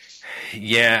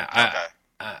yeah, okay.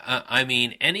 I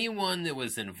mean, anyone that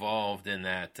was involved in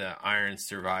that Iron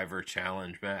Survivor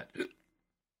Challenge match,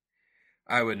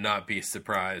 I would not be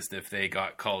surprised if they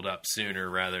got called up sooner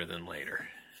rather than later.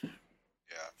 Yeah.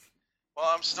 Well,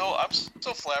 I'm still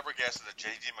flabbergasted that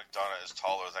JD McDonough is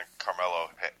taller than Carmelo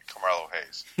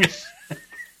Hayes.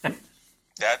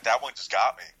 that one just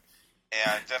got me.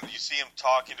 And then you see him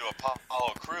talking to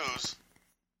Apollo Crews,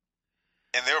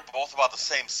 and they were both about the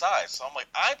same size. So I'm like,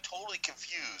 I'm totally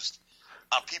confused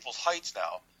on people's heights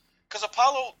now. Because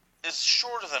Apollo is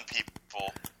shorter than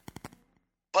people,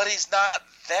 but he's not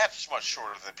that much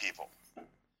shorter than people.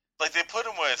 Like, they put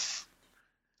him with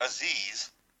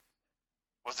Aziz.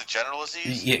 Was it General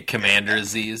Aziz? Yeah, Commander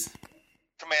Aziz.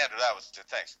 Commander, that was it.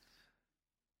 Thanks.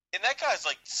 And that guy's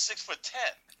like 6'10".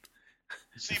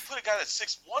 So you put a guy that's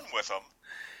 6'1" with him,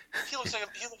 he looks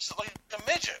like a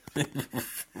midget.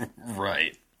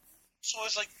 Right. So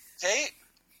it's like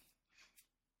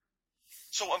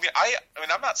So I mean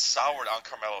I'm not soured on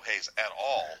Carmelo Hayes at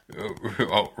all.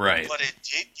 Oh, right. But it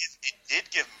did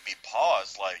give me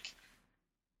pause. Like,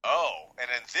 oh, and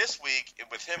then this week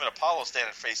with him and Apollo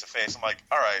standing face to face, I'm like,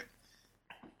 all right,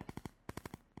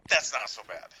 that's not so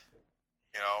bad.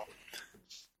 You know,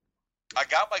 I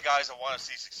got my guys I want to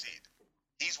see succeed.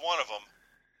 He's one of them.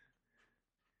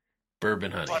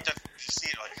 Bourbon Honey. But you see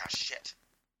it like, oh shit.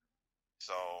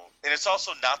 So, and it's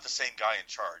also not the same guy in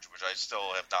charge, which I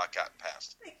still have not gotten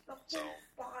past. Like the whole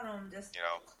bottom just. You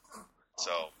know,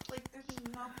 so. Like there's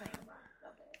nothing left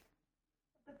of it.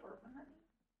 The Bourbon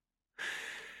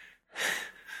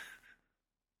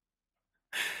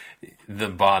Honey. The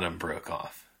bottom broke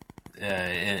off.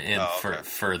 For okay.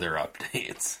 further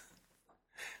updates.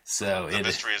 So the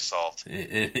mystery is solved.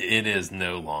 It is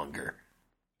no longer.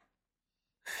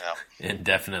 Yeah.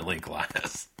 Indefinitely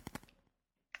glass.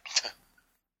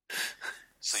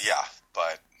 So yeah,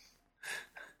 but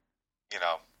you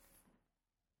know,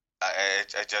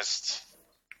 I just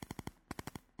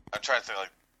I'm trying to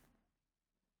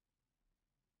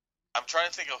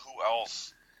think of who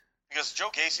else, because Joe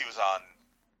Gacy was on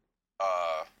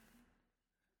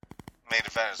main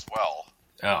event as well.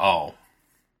 Oh.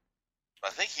 I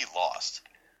think he lost.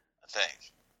 I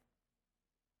think,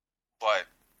 but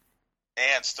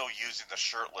and still using the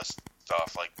shirtless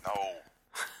stuff. Like no.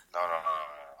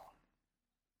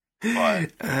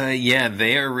 But yeah,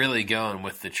 they are really going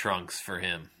with the trunks for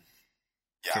him.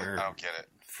 Yeah, I don't get it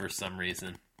for some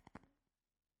reason.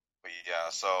 But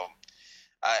yeah, so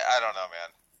I don't know,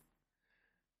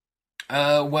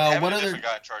 man. Well, having what a other different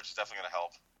guy in charge is definitely going to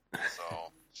help.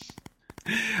 So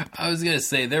I was gonna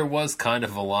say there was kind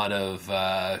of a lot of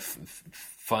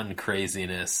fun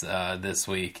craziness this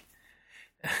week.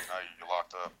 You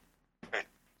locked up.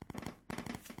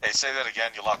 Hey, say that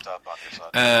again. You locked up on your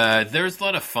side. There was a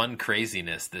lot of fun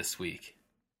craziness this week.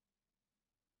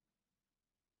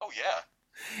 Oh yeah,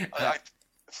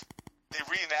 they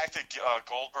reenacted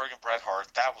Goldberg and Bret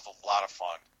Hart. That was a lot of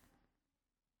fun.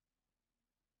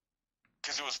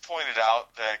 Because it was pointed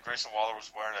out that Grayson Waller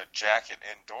was wearing a jacket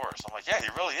indoors. I'm like, yeah, he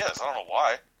really is. I don't know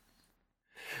why.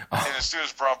 Oh. And as soon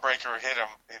as Braun Breaker hit him,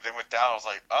 they went down. I was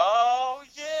like, oh,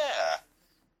 yeah.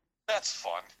 That's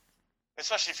fun.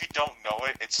 Especially if you don't know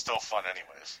it, it's still fun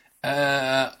anyways.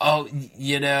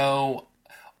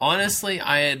 Honestly,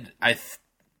 I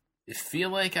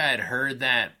feel like I had heard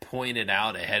that pointed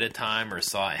out ahead of time or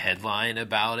saw a headline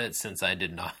about it since I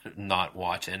did not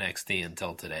watch NXT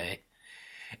until today.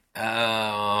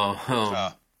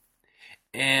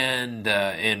 And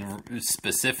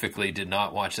specifically did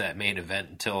not watch that main event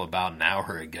until about an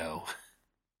hour ago.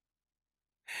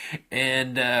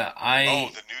 And the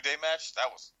New Day match?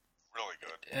 That was really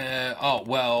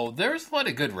good. There's a lot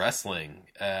of good wrestling.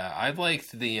 I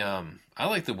liked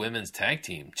the women's tag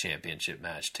team championship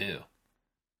match too.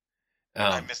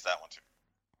 I missed that one too.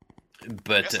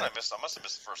 But I must have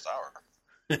missed the first hour.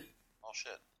 Oh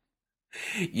shit.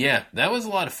 Yeah, that was a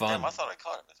lot of fun. Damn, I thought I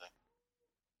caught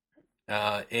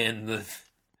everything. And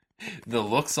the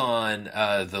looks on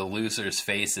the losers'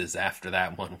 faces after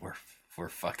that one were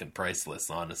fucking priceless,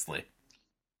 honestly.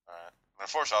 All right.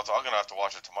 Unfortunately, I'm gonna have to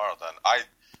watch it tomorrow. Then I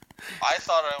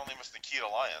thought I only missed Nikita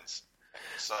Lyons.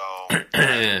 So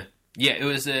yeah, it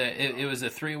was a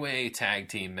 3-way tag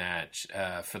team match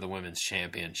for the women's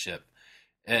championship.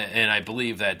 And I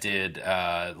believe that did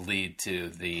lead to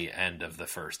the end of the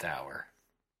first hour.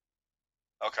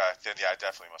 Okay, then yeah, I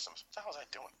definitely must have. What the hell was I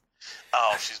doing?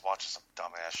 Oh, she's watching some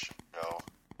dumbass show.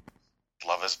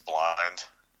 Love is Blind.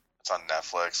 It's on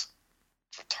Netflix.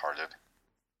 It's retarded.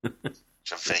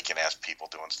 Just vacant ass people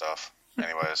doing stuff.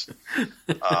 Anyways,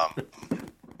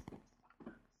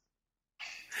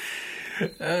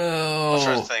 Oh, I'm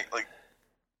trying to think. Like,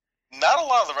 not a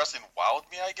lot of the wrestling wowed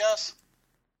me, I guess.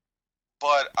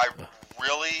 But I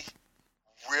really,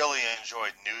 really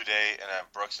enjoyed New Day and then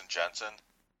Brooks and Jensen.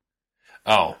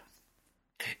 Oh,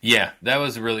 yeah, that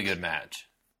was a really good match.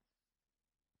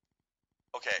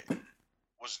 Okay,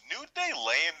 was New Day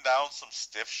laying down some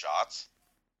stiff shots?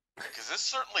 Because this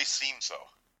certainly seemed so.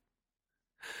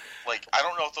 Like, I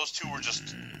don't know if those two were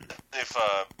just... If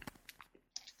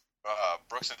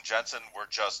Brooks and Jensen were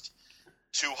just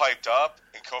too hyped up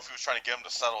and Kofi was trying to get him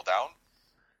to settle down.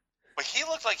 But he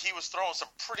looked like he was throwing some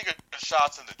pretty good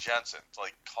shots into Jensen. It's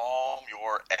like, calm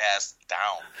your ass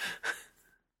down.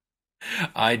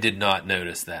 I did not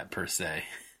notice that per se.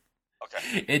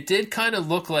 Okay. It did kind of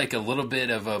look like a little bit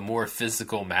of a more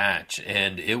physical match,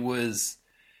 and it was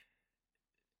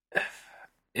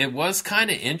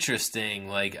kind of interesting.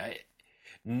 Like,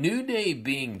 New Day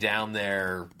being down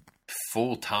there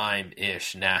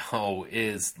full-time-ish now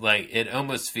is like, it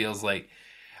almost feels like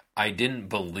I didn't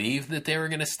believe that they were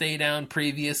going to stay down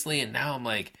previously, and now I'm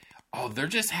like, oh, they're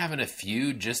just having a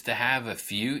feud just to have a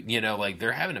feud. You know, like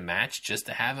they're having a match just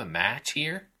to have a match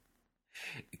here.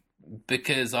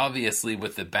 Because obviously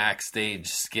with the backstage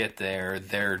skit there,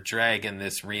 they're dragging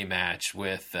this rematch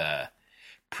with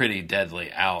Pretty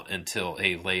Deadly out until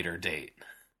a later date.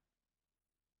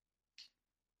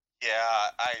 Yeah,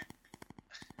 I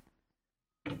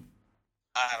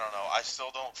don't know. I still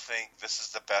don't think this is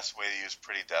the best way to use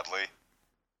Pretty Deadly,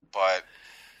 but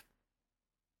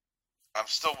I'm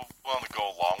still willing to go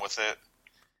along with it.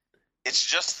 It's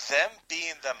just them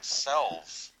being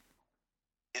themselves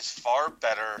is far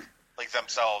better, like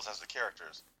themselves as the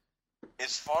characters,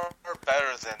 is far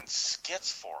better than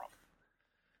skits for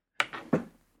them.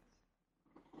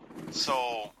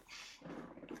 So,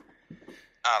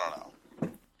 I don't know.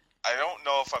 I don't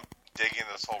know if I'm digging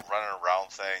this whole running around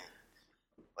thing,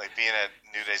 like being at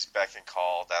New Day's beck and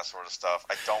call, that sort of stuff.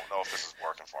 I don't know if this is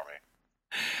working for me.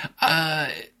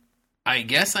 I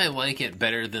guess I like it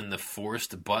better than the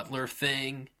forced Butler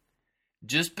thing,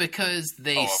 just because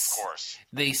they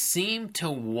seem to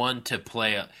want to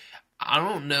play. I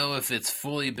don't know if it's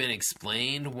fully been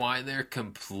explained why they're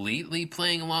completely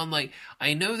playing along. Like,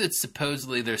 I know that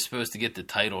supposedly they're supposed to get the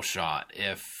title shot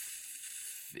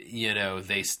if, you know,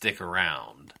 they stick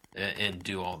around and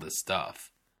do all this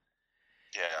stuff.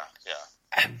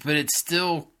 Yeah. But it's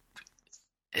still,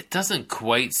 it doesn't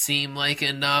quite seem like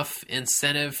enough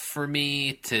incentive for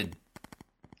me to,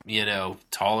 you know,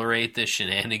 tolerate the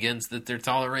shenanigans that they're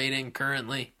tolerating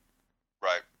currently.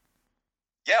 Right.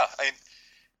 Yeah,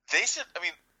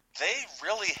 they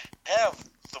really have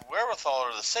the wherewithal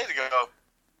or the say to go,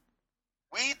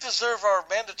 we deserve our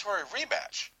mandatory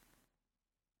rematch.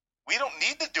 We don't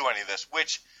need to do any of this,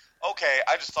 which, okay,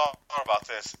 I just thought about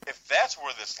this. If that's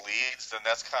where this leads, then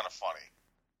that's kind of funny.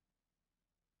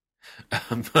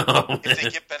 If they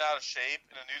get bent out of shape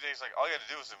and a New Day's like, all you got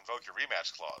to do is invoke your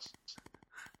rematch clause.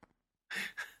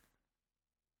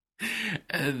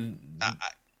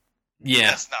 Yeah.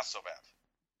 That's not so bad.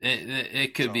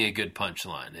 It could be a good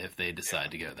punchline if they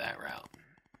decide to go that route.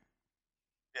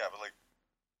 Yeah, but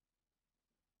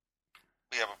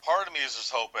but part of me is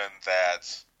just hoping that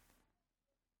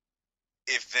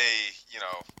if they, you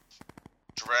know,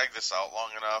 drag this out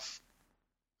long enough,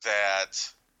 that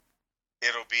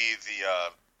it'll be the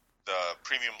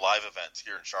premium live event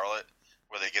here in Charlotte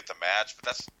where they get the match, but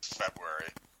that's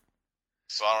February.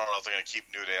 So I don't know if they're going to keep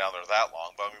New Day down there that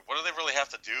long, but I mean, what do they really have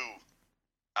to do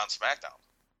on SmackDown?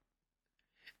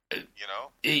 You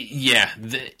know? Yeah,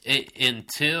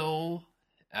 until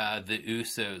the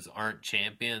Usos aren't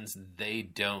champions, they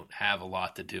don't have a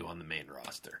lot to do on the main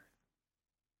roster.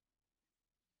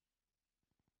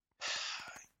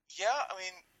 Yeah, I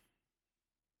mean,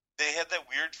 they had that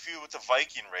weird feud with the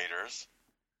Viking Raiders.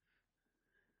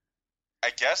 I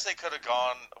guess they could have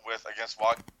gone against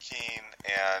Joaquin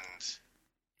and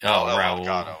Raul.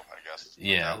 Legado, I guess.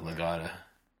 Yeah, Legado.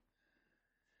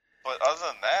 But other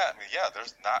than that, I mean, yeah,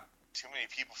 there's not too many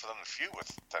people for them to feud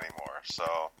with anymore.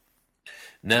 So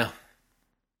no,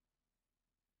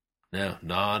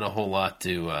 not a whole lot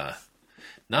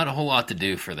to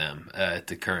do for them at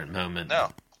the current moment.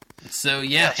 No. So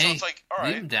yeah, hey, so it's like, all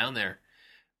right, leave them down there.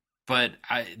 But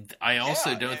I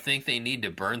also don't think they need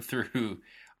to burn through.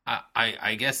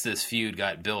 I guess this feud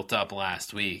got built up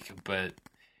last week, but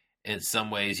in some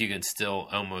ways you can still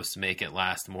almost make it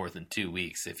last more than 2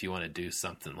 weeks if you want to do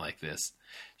something like this.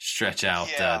 Stretch out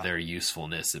their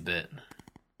usefulness a bit.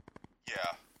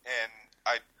 Yeah, and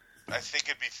I think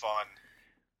it'd be fun,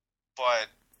 but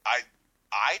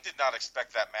I did not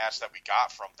expect that match that we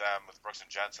got from them with Brooks and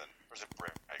Jensen. Or is it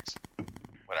Briggs?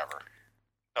 Whatever.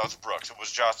 No, it's Brooks. It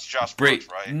was Josh Brooks,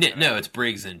 right? No, it's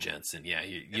Briggs and Jensen. Yeah,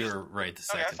 you're right the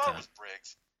second time. I thought time. It was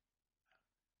Briggs.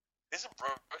 Isn't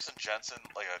Brooks and Jensen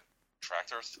like a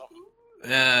tractor or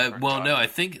something? Well, no, I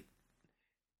think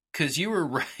because you were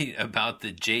right about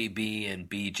the JB and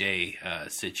BJ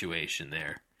situation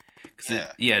there.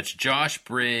 It's Josh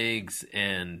Briggs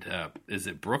and is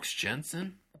it Brooks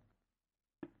Jensen?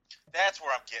 That's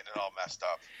where I'm getting it all messed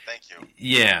up. Thank you.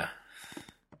 Yeah.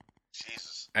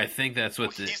 Jesus. I think that's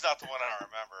what he's not the one I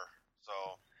remember. So,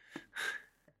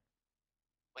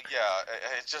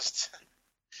 it just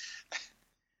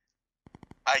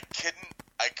I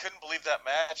couldn't believe that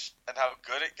match and how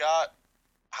good it got,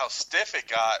 how stiff it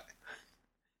got,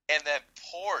 and then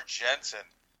poor Jensen.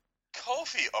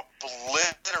 Kofi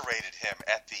obliterated him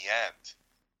at the end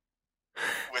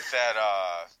with that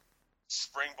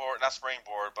not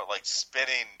springboard, but like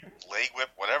spinning leg whip,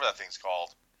 whatever that thing's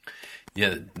called.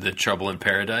 Yeah, the Trouble in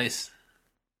Paradise?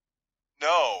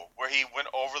 No, where he went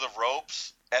over the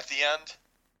ropes at the end.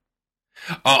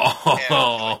 Oh, He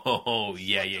yeah, flipped him.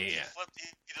 yeah, yeah.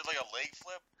 He did like a leg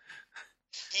flip.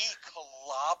 He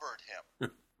clobbered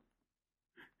him.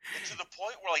 And to the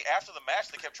point where, like, after the match,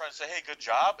 they kept trying to say, hey, good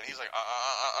job. And he's like,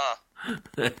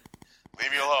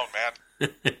 leave me alone, man.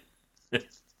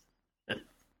 What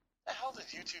the hell did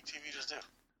YouTube TV just do?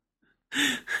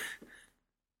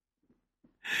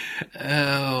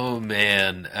 Oh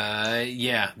man,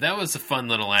 yeah, that was a fun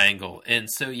little angle, and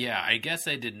so yeah, I guess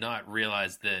I did not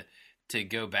realize that to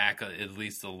go back at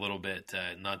least a little bit.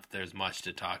 Not that there's much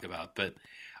to talk about, but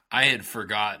I had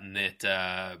forgotten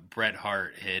that Bret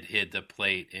Hart had hid the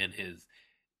plate in his.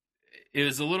 It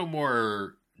was a little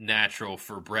more natural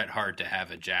for Bret Hart to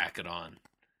have a jacket on.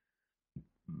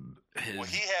 Well,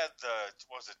 he had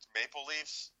was it Maple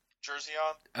Leafs jersey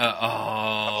on?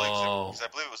 Oh. I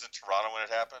believe it was in Toronto when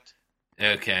it happened.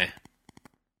 Okay.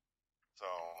 So.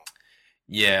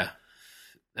 Yeah,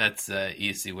 that's an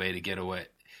easy way to get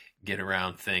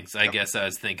around things. I guess I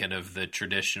was thinking of the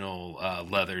traditional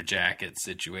leather jacket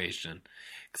situation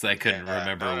because I couldn't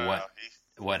remember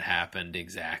what happened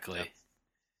exactly.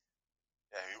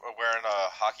 Yeah, he was wearing a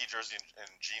hockey jersey and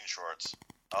jean shorts.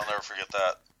 I'll never forget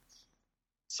that.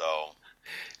 So,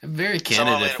 a very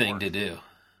Canada thing to do.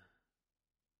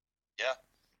 Yeah,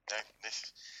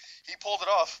 he pulled it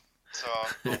off. So,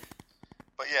 but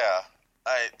yeah,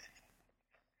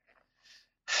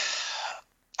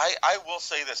 I will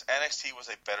say this: NXT was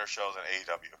a better show than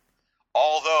AEW.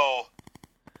 Although,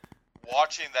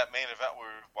 watching that main event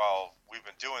while we've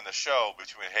been doing the show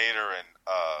between Hayter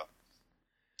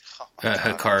and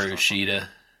Hikaru Shida.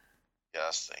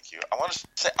 Yes, thank you. I wanted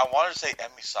to say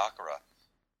Emi Sakura.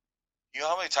 You know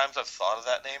how many times I've thought of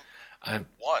that name?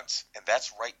 Once, and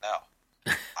that's right now.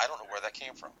 I don't know where that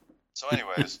came from. So,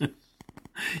 anyways,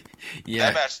 yeah,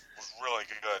 that match was really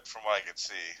good from what I could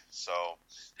see. So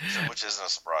which isn't a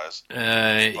surprise.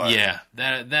 Yeah,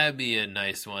 that'd be a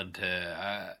nice one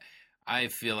to. I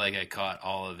feel like I caught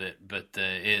all of it, but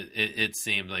it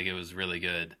seemed like it was really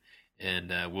good,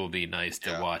 and will be nice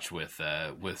to watch with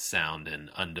sound and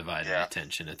undivided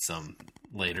attention at some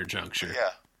later juncture.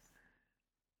 Yeah.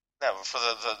 Yeah, but for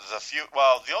the few,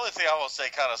 well, the only thing I will say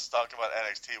kind of stuck about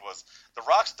NXT was The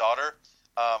Rock's daughter.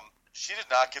 She did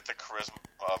not get the charisma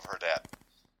of her dad.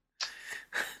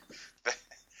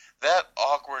 That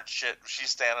awkward shit. She's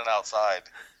standing outside.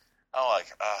 I'm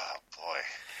like, oh boy.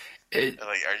 Like,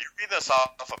 are you reading this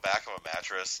off the back of a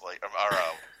mattress? Like, or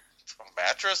a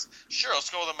mattress? Sure,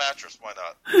 let's go with a mattress. Why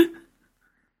not?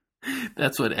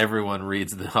 That's what everyone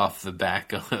reads off the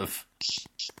back of.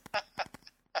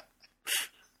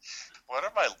 What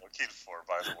am I looking for,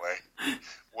 by the way?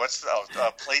 What's the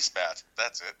placemat?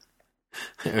 That's it.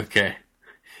 Okay.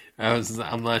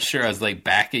 I'm not sure. I was like,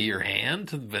 back of your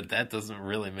hand, but that doesn't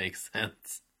really make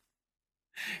sense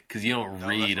because you don't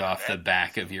read off the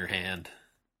back of your hand.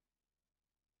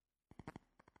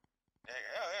 Yeah,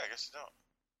 I guess you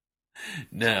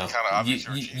No, don't.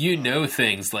 you know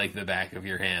things like the back of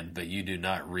your hand, but you do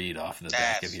not read off the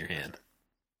back of your hand.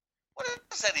 What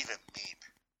does that even mean?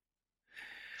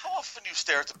 How often do you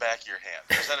stare at the back of your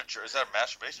hand? Is that a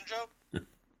masturbation joke?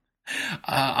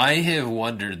 I have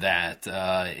wondered that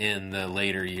in the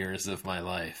later years of my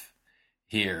life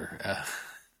here. I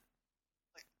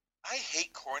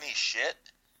hate corny shit,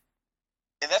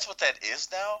 and that's what that is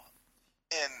now.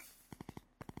 And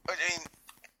I mean,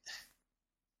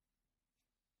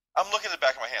 I'm looking at the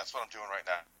back of my hand. That's what I'm doing right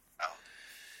now.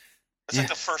 It's like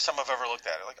the first time I've ever looked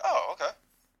at it. Like, oh, okay,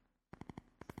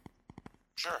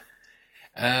 sure.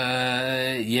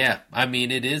 Yeah. I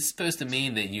mean, it is supposed to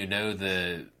mean that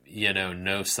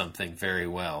know something very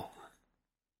well.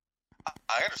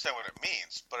 I understand what it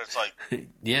means, but it's like,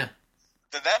 yeah.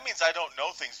 Then that means I don't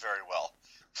know things very well.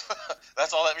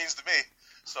 That's all that means to me.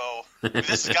 So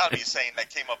this has got to be saying that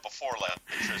came up before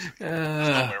electricity. There's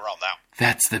no way around that.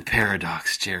 That's the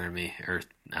paradox, Jeremy. Or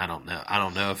I don't know. I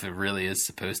don't know if it really is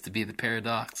supposed to be the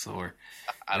paradox or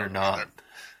not. Either.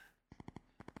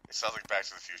 It sounds like Back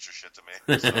to the Future shit to me.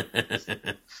 So.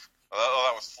 Oh,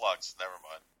 that was Flux. Never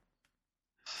mind.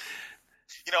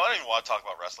 I don't even want to talk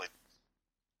about wrestling.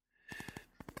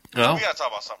 Oh. We got to talk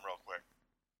about something real quick.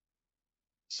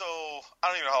 So, I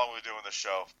don't even know how long we've been doing this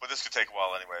show, but this could take a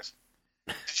while anyways.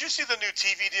 Did you see the new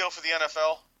TV deal for the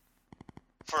NFL?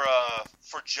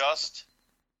 For just,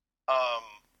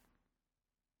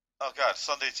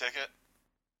 Sunday Ticket?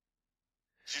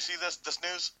 Did you see this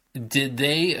news? Did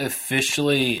they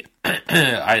officially...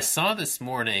 I saw this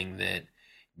morning that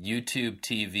YouTube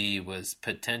TV was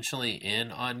potentially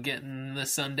in on getting the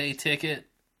Sunday Ticket.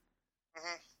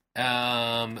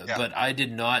 Mm-hmm. But I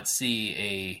did not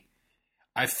see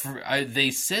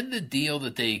They said the deal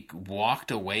that they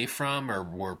walked away from, or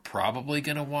were probably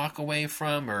going to walk away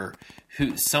from, or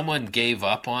someone gave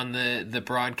up on the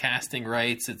broadcasting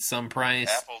rights at some price.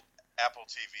 Apple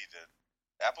TV did.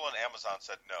 Apple and Amazon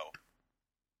said no.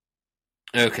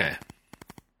 Okay.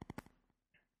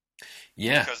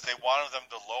 Yeah. Because they wanted them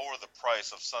to lower the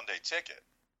price of Sunday Ticket.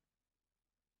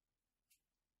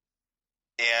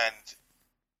 And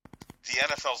the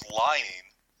NFL's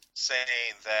lying,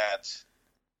 saying that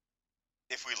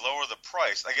if we lower the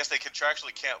price, I guess they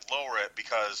contractually can't lower it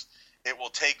because it will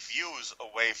take views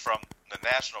away from the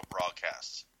national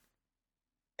broadcasts.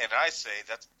 And I say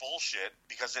that's bullshit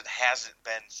because it hasn't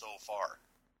been so far.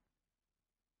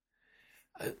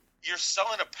 You're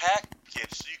selling a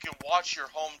package so you can watch your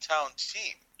hometown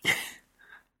team.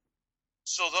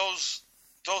 So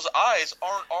those eyes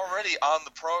aren't already on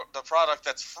the product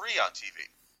that's free on TV.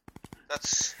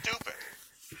 That's stupid.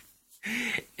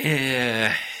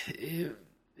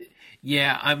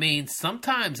 Yeah, I mean,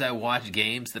 sometimes I watch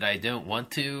games that I don't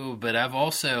want to, but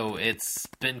it's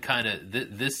been kind of,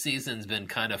 this season's been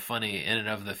kind of funny in and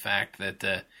of the fact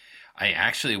that I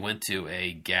actually went to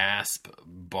a Gasp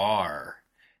bar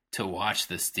to watch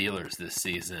the Steelers this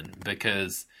season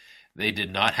because they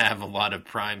did not have a lot of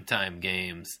primetime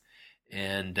games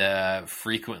and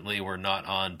frequently were not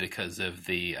on because of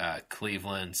the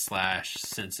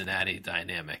Cleveland/Cincinnati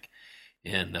dynamic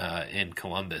in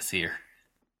Columbus here.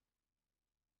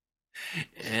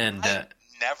 And I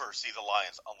never see the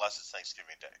Lions unless it's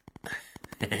Thanksgiving Day.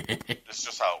 That's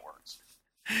just how it works.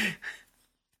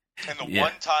 And the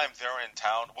one time they're in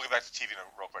town, we'll get back to TV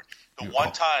real quick. The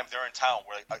one time they're in town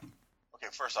where, okay,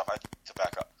 first off, I have to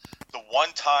back up. The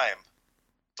one time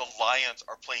the Lions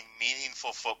are playing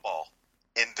meaningful football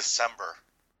in December,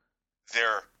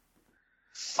 they're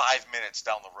 5 minutes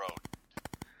down the road,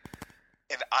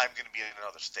 and I'm going to be in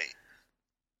another state.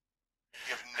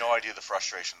 You have no idea the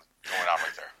frustration going on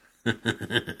right there.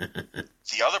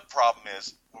 The other problem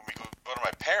is when we go to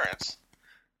my parents,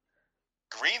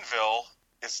 Greenville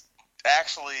is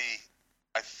actually,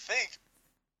 I think,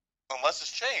 unless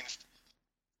it's changed,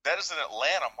 that is an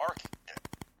Atlanta market.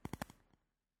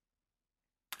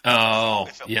 Oh,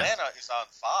 if Atlanta is on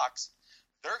Fox,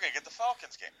 they're going to get the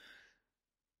Falcons game.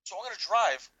 So I'm going to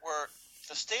drive where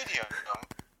the stadium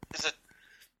is a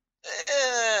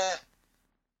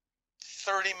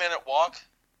 30-minute walk,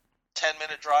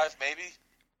 10-minute drive maybe.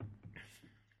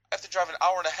 I have to drive an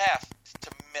hour and a half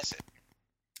to miss it.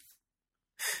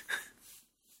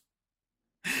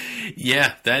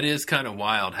 Yeah, that is kind of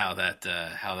wild how that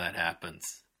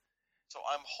happens. So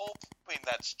I'm hoping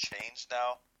that's changed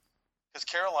now, because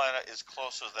Carolina is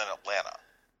closer than Atlanta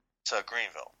to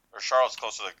Greenville, or Charlotte's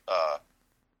closer to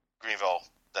Greenville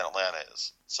than Atlanta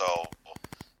is. So,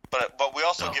 but we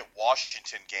also get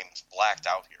Washington games blacked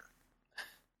out here.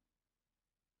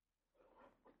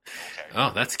 Okay.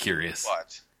 Oh, that's curious.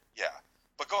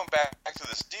 But going back to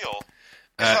this deal.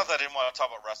 It's not that I didn't want to talk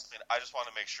about wrestling. I just want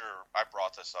to make sure I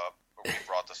brought this up, or we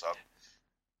brought this up.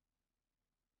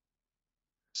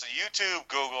 So YouTube,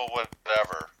 Google,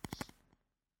 whatever.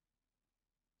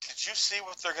 Did you see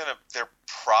what they're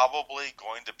probably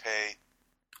going to pay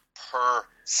per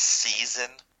season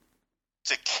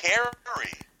to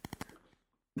carry,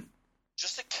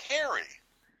 just to carry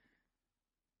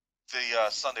the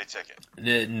Sunday Ticket?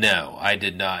 No, I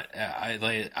did not.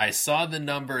 I saw the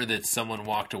number that someone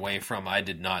walked away from. I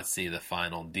did not see the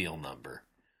final deal number,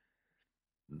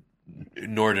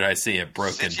 nor did I see it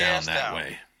broken down that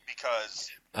way. Because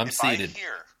I'm seated.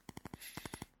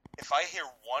 If I hear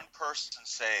one person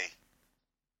say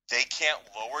they can't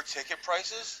lower ticket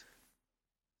prices,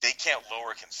 they can't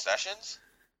lower concessions,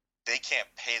 they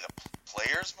can't pay the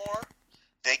players more,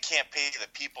 they can't pay the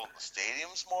people in the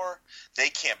stadiums more, they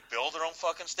can't build their own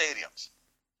fucking stadiums,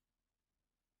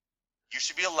 you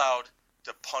should be allowed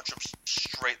to punch them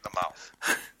straight in the mouth.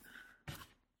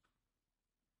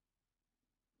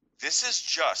 This is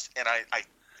just, and I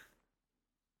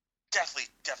definitely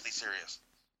serious,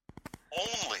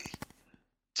 only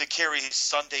to carry a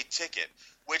Sunday Ticket,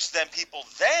 which then people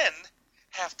then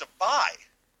have to buy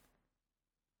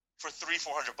for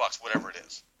 $300-400, whatever it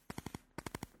is.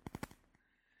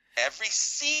 Every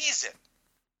season,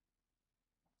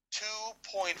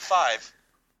 $2.5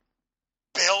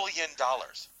 billion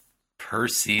per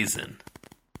season.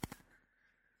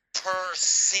 Per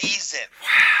season.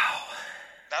 Wow.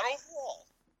 Not overall.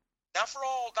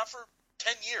 Not for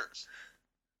 10 years.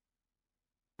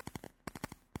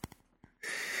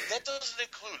 That doesn't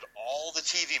include all the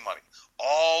TV money,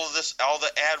 all the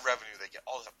ad revenue they get,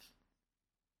 all the stuff.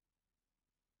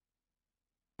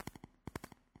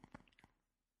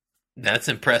 That's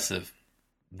impressive.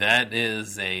 That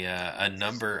is a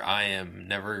number I am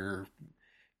never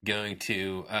going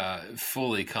to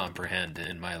fully comprehend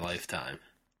in my lifetime.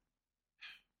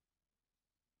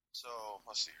 So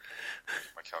let's see.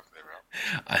 Get my calculator out.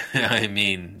 I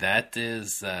mean,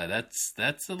 that's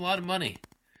a lot of money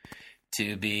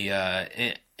to be.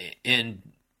 And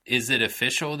is it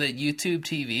official that YouTube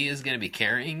TV is going to be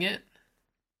carrying it?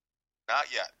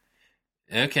 Not yet.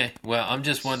 Okay, well, I'm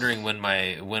just wondering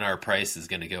when our price is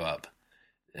going to go up.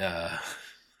 How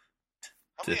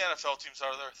many NFL teams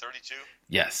are there? 32?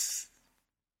 Yes.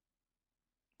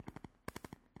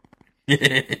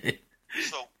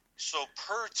 So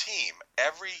per team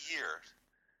every year,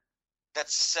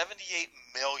 that's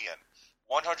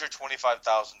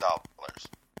 $78,125,000.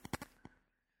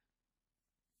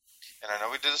 And I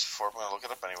know we did this before, but I'm going to look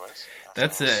it up anyways.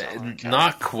 That's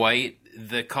not quite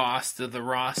the cost of the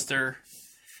roster.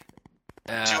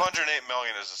 $208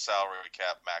 million is the salary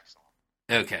cap maximum.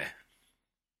 Okay.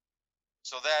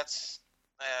 So that's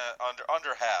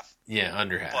under half. Yeah,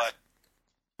 under half. But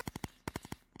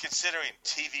considering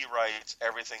TV rights,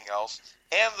 everything else,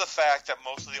 and the fact that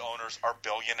most of the owners are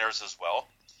billionaires as well,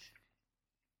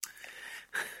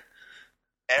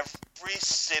 every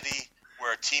city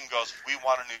where a team goes, we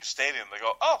want a new stadium, they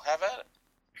go, oh, have at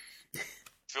it.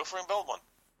 Feel free and build one.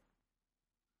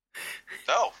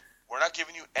 No, we're not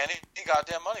giving you any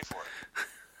goddamn money for it.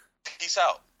 Peace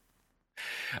out.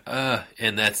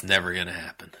 And that's never going to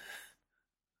happen.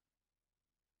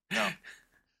 No.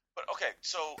 But, okay,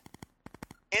 so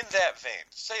in that vein,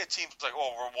 say a team's like,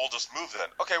 oh, we'll just move then.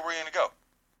 Okay, where are you going to go?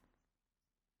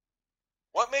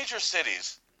 What major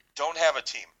cities don't have a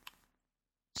team?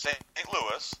 St.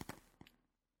 Louis.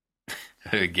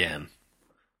 Again.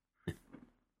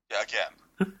 Yeah,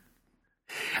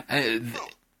 again.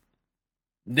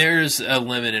 There's a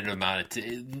limited amount of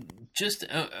just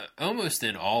almost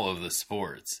in all of the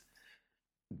sports.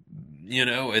 You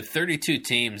know, at 32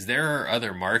 teams, there are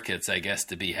other markets, I guess,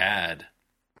 to be had.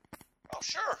 Oh,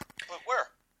 sure. But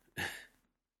where?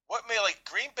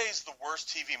 Green Bay's the worst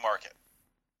TV market.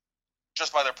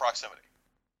 Just by their proximity.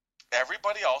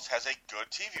 Everybody else has a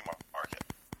good TV market.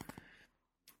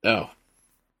 Oh.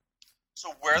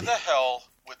 So where the hell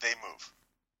would they move?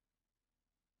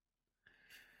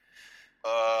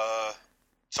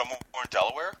 Somewhere in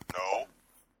Delaware? No.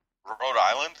 Rhode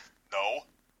Island? No.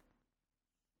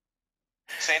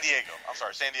 San Diego.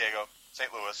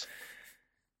 St. Louis.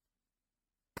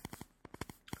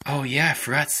 Oh, yeah, I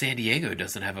forgot San Diego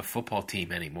doesn't have a football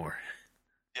team anymore.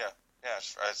 Yeah,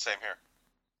 same here.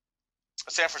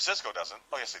 San Francisco doesn't.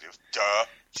 Oh, yes, they do. Duh.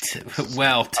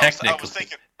 Well, technically.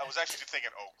 I was actually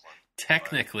thinking Oakland.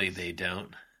 Technically, they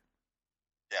don't.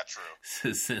 Yeah,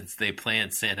 true. Since they play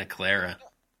in Santa Clara. Yeah.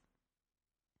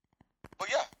 But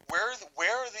yeah, where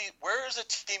is a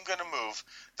team going to move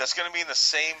that's going to be in the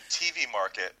same TV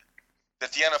market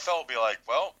that the NFL will be like,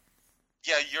 well,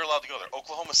 yeah, you're allowed to go there.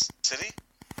 Oklahoma City?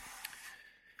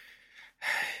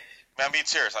 Man, I'm being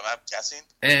serious. I'm guessing.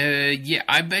 Yeah,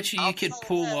 I bet you could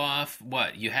pull off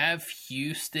what? You have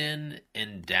Houston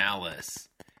and Dallas.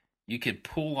 You could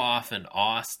pull off an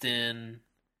Austin,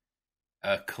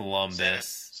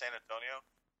 Columbus,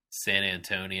 San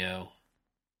Antonio.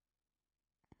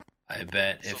 I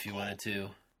bet if you wanted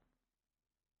to.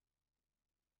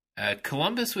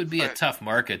 Columbus would be a tough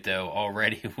market, though,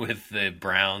 already with the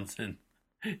Browns and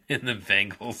the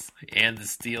Bengals and the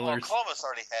Steelers. Well, Columbus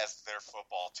already has their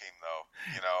football team, though.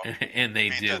 You know, and they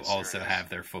do also have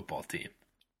their football team.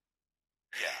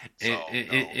 Yeah,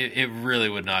 it really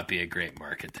would not be a great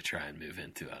market to try and move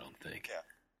into. I don't think. Yeah,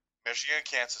 Michigan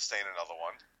can't sustain another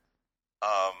one.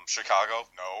 Chicago,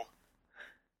 no.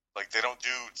 Like, they don't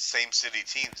do same city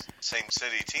teams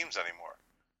anymore.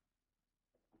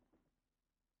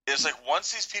 It's like,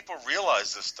 once these people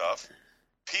realize this stuff,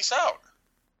 peace out.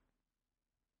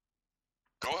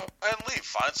 Go ahead and leave.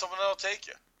 Find someone that'll take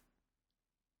you.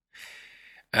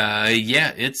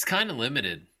 Yeah, it's kind of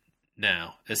limited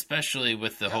now, especially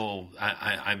with the whole.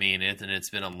 I mean, it's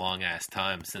been a long ass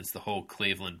time since the whole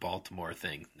Cleveland-Baltimore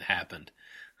thing happened.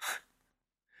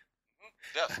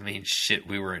 Yes. I mean, shit,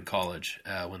 we were in college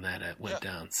when that went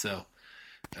down. So,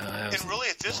 and really,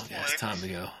 at this point, time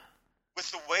ago, with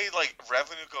the way like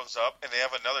revenue goes up, and they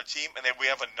have another team, and then we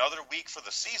have another week for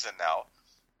the season now.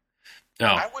 Oh.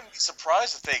 I wouldn't be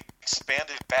surprised if they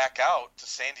expanded back out to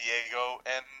San Diego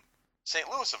and St.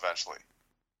 Louis eventually.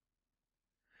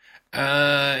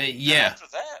 Yeah. And after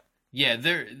that, yeah,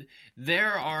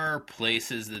 there are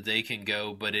places that they can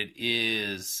go, but it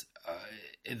is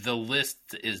the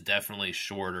list is definitely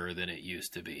shorter than it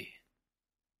used to be.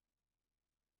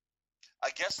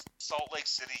 I guess Salt Lake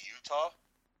City, Utah.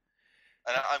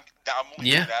 And I'm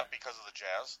only doing that because of the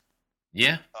Jazz.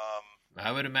 Yeah.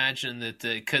 I would imagine that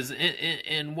because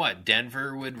in what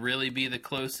Denver would really be the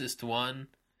closest one,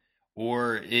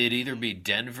 or it'd either be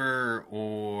Denver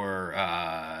or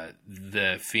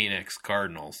the Phoenix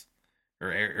Cardinals,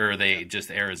 or are they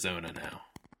just Arizona now?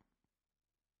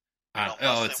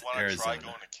 It's Arizona. Try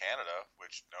going to Canada,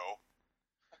 which no.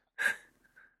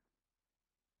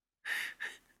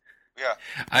 Yeah,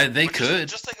 they could.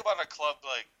 Just think about a club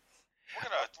like we're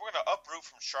gonna uproot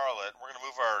from Charlotte. We're gonna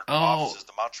move our offices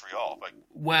to Montreal. Like,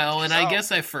 well, and I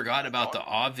guess I forgot about the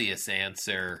obvious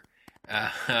answer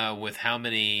with how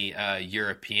many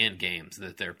European games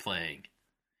that they're playing.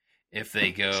 If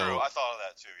they go, true, I thought of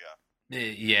that too.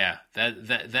 Yeah,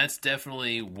 that's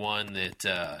definitely one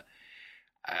that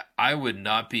I would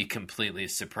not be completely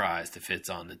surprised if it's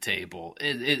on the table.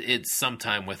 It's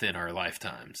sometime within our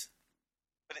lifetimes.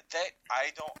 But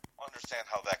I don't understand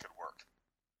how that could work.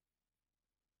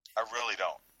 I really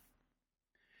don't.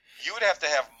 You would have to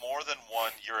have more than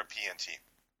one European team.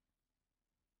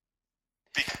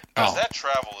 Because that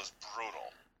travel is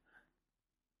brutal.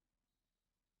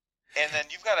 And then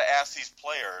you've got to ask these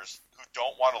players who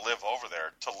don't want to live over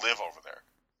there to live over there.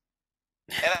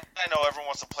 And I know everyone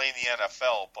wants to play in the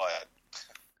NFL, but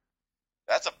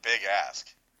that's a big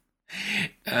ask.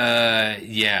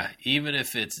 Yeah, even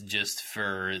if it's just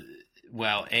for,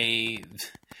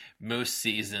 most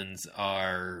seasons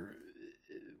are,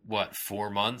 4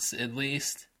 months at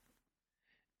least?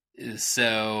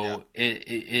 So,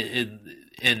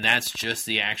 and that's just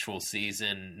the actual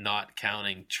season, not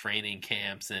counting training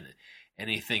camps and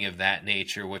anything of that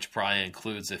nature, which probably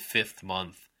includes a 5th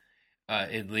month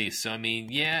at least. So, I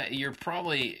mean, yeah,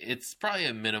 it's probably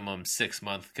a minimum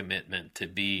 6-month commitment to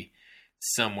be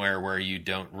somewhere where you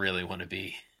don't really want to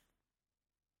be.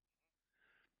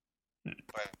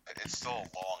 But it's still a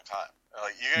long time.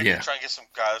 Like, you're going to try and get some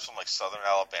guys from, like, southern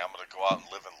Alabama to go out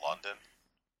and live in London?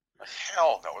 Like,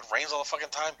 hell no. It rains all the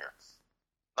fucking time here.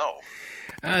 No.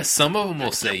 Some of them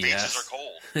will say yes. Beaches are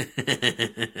cold.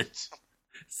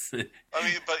 I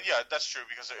mean, but yeah, that's true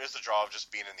because there is the draw of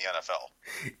just being in the NFL.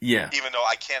 Yeah. Even though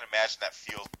I can't imagine that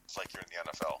feels like you're in the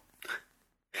NFL.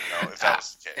 You know, if that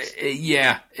was the case.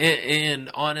 Yeah,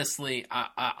 and honestly,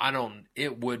 I don't.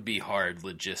 It would be hard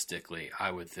logistically,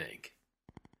 I would think,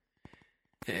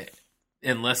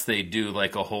 unless they do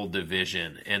like a whole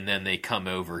division and then they come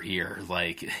over here,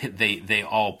 like they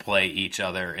all play each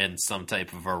other in some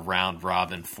type of a round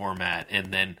robin format,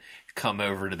 and then come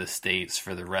over to the States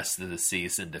for the rest of the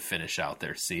season to finish out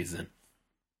their season.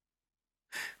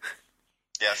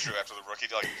 Yeah, it's true. After the rookie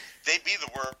deal, like, they'd be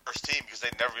the worst team because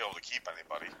they'd never be able to keep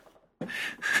anybody.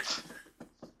 As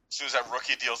soon as that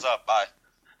rookie deal's up, bye.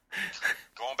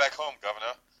 Going back home,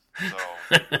 Governor.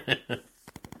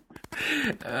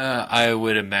 So, I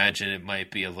would imagine it might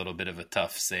be a little bit of a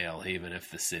tough sale, even if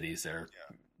the cities are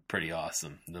pretty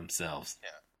awesome themselves.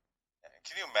 Yeah.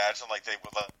 Can you imagine, like they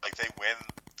win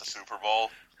the Super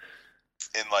Bowl,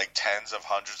 and like tens of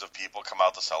hundreds of people come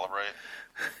out to celebrate?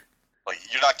 Like,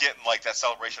 you're not getting, like, that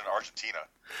celebration in Argentina.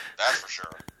 That's for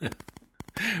sure.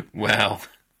 Well.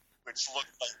 Which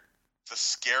looked like the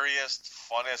scariest,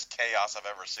 funnest chaos I've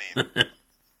ever seen.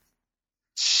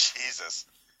 Jesus.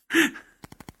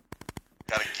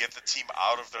 Gotta get the team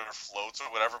out of their floats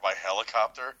or whatever by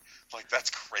helicopter. Like,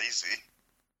 that's crazy.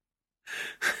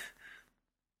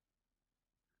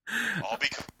 All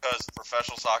because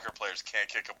professional soccer players can't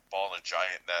kick a ball in a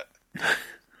giant net.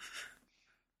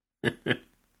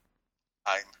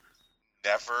 I'm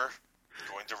never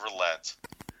going to relent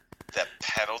that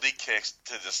penalty kicks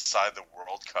to decide the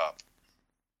World Cup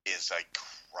is a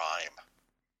crime.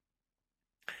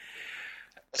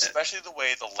 Especially the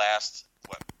way the last,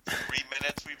 3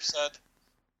 minutes we've said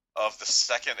of the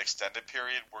second extended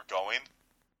period we're going.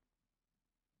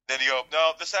 Then you go,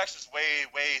 no, this action's way,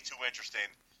 way too interesting.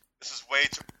 This is way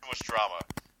too much drama.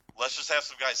 Let's just have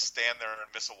some guys stand there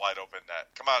and miss a wide open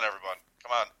net. Come on, everyone.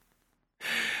 Come on.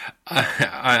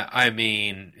 I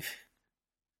mean,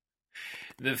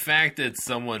 the fact that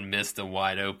someone missed a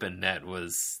wide open net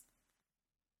was,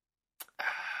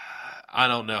 I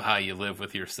don't know how you live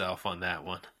with yourself on that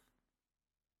one.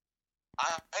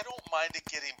 I don't mind it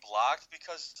getting blocked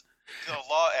because the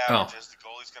law averages the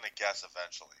goalie's going to guess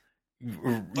eventually.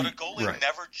 But a goalie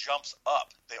never jumps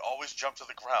up. They always jump to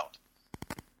the ground.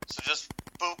 So just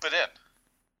boop it in.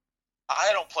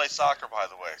 I don't play soccer, by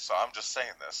the way, so I'm just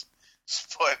saying this.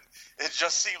 But it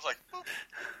just seems like, boop.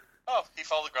 Oh, he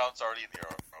fell to the ground. It's already in the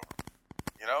over.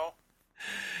 You know?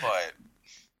 But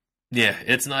yeah,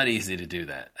 it's not easy to do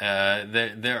that.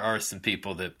 There are some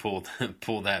people that pull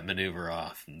that maneuver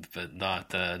off, but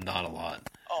not a lot.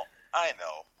 Oh, I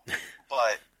know.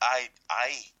 But I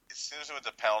as soon as we went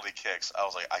to penalty kicks, I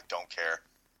was like, I don't care.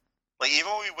 Like,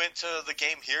 even when we went to the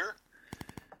game here,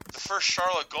 the first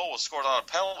Charlotte goal was scored on a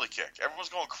penalty kick. Everyone's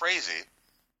going crazy.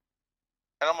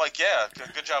 And I'm like, yeah,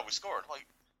 good job, we scored. I'm like,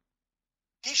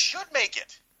 he should make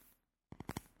it.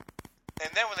 And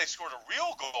then when they scored a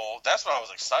real goal, that's when I was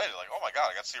excited. Like, oh my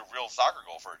God, I got to see a real soccer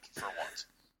goal for once.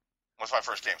 It was my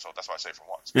first game, so that's why I say for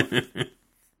once.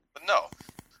 But no,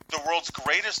 the world's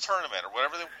greatest tournament, or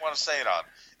whatever they want to say it on,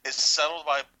 is settled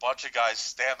by a bunch of guys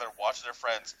standing there watching their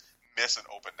friends miss an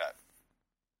open net.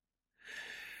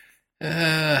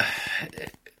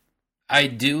 I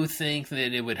do think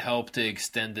that it would help to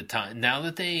extend the time. Now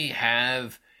that they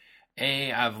have,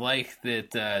 I've liked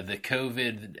that the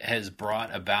COVID has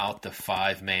brought about the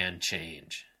 5-man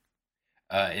change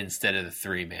instead of the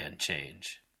 3-man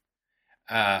change.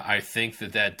 I think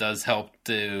that does help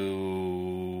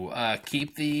to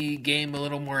keep the game a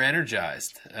little more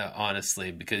energized,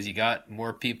 honestly, because you got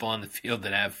more people on the field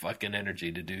that have fucking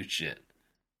energy to do shit.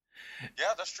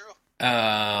 Yeah, that's true.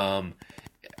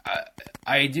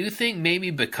 I do think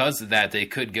maybe because of that they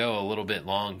could go a little bit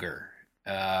longer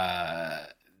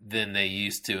than they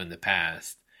used to in the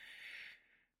past.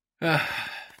 I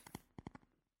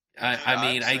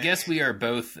mean, I guess we are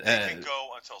both. They can go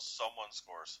until someone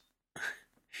scores.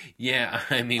 Yeah,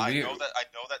 I mean, I know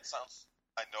that sounds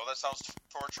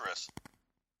torturous.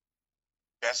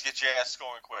 Best get your ass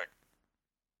going quick.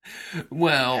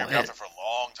 Well, you've been out there for a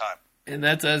long time. And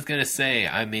that's what I was gonna say.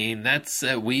 I mean, that's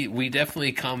we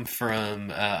definitely come from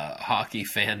hockey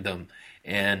fandom,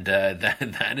 and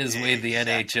that is the way the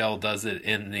NHL does it.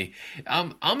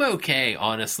 I'm okay,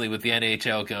 honestly, with the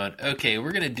NHL going, okay,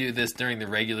 we're gonna do this during the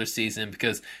regular season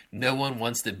because no one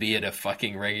wants to be at a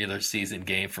fucking regular season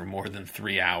game for more than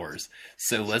 3 hours.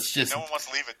 So let's just. No one wants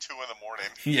to leave at 2 a.m.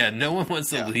 Yeah, no one wants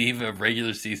to leave a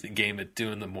regular season game at 2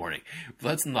 a.m.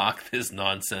 Let's knock this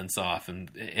nonsense off and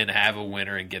have a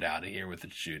winner and get out of here with a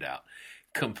shootout.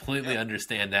 Completely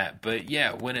understand that, but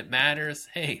yeah, when it matters,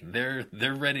 hey, they're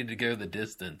ready to go the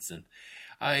distance, and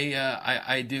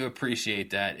I do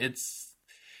appreciate that. It's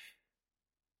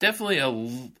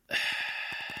definitely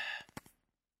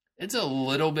it's a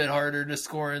little bit harder to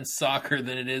score in soccer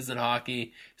than it is in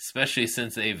hockey, especially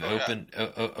since they've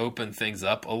opened things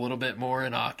up a little bit more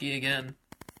in hockey again.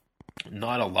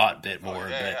 Not a lot bit more,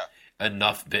 but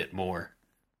enough bit more.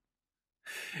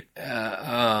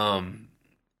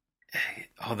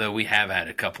 Although we have had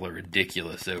a couple of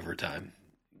ridiculous overtime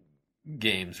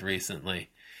games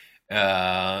recently.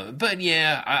 But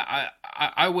yeah,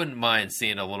 I wouldn't mind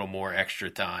seeing a little more extra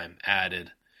time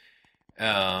added.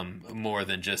 More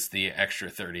than just the extra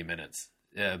 30 minutes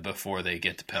before they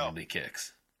get to penalty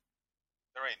kicks.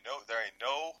 There ain't no. There ain't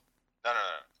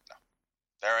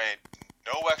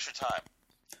no extra time.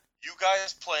 You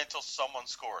guys play until someone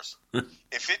scores.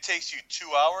 If it takes you 2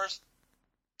 hours,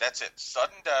 that's it.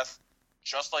 Sudden death,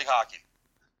 just like hockey.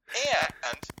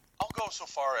 And I'll go so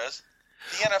far as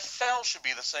the NFL should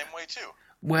be the same way too.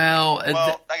 Well, I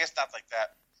guess not like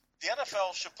that. The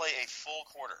NFL should play a full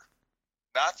quarter.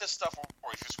 Not this stuff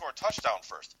where if you score a touchdown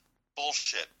first.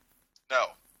 Bullshit.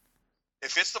 No.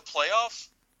 If it's the playoffs,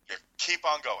 you keep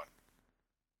on going.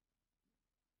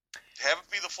 Have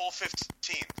it be the full 15.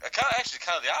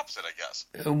 Kind of the opposite, I guess.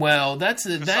 Well, that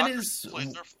is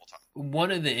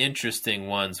one of the interesting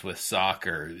ones with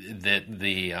soccer that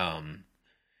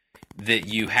that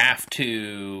you have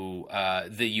to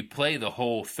that you play the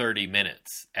whole 30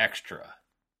 minutes extra.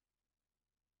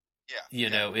 Yeah.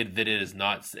 That it is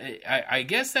not. I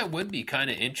guess that would be kind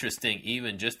of interesting,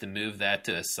 even just to move that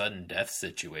to a sudden death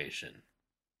situation,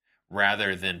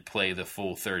 rather than play the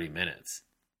full 30 minutes.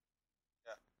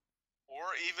 Yeah. Or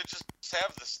even just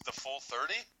have the full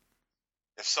 30.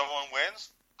 If someone wins,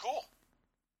 cool.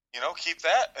 Keep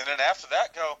that, and then after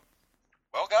that, go.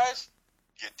 Well, guys,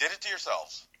 you did it to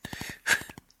yourselves.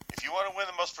 If you want to win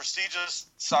the most prestigious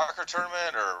soccer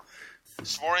tournament or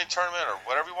sporting tournament or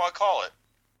whatever you want to call it.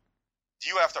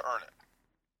 You have to earn it.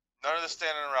 None of this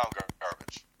standing around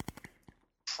garbage.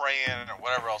 Praying or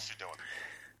whatever else you're doing.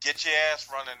 Get your ass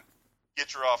running.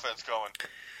 Get your offense going.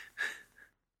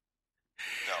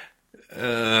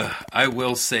 No. I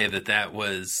will say that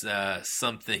was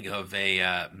something of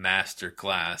a master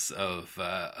class of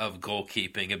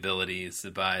goalkeeping abilities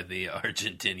by the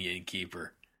Argentinian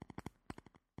keeper.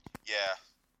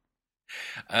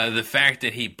 Yeah. The fact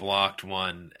that he blocked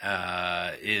one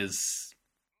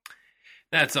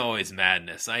that's always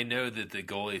madness. I know that the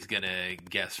goalie's going to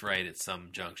guess right at some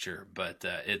juncture, but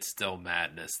it's still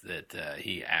madness that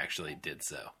he actually did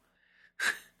so.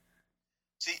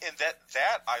 See, and that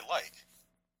I like.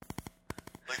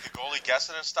 Like the goalie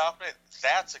guessing and stopping it,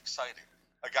 that's exciting.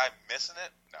 A guy missing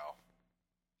it, no.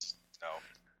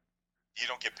 You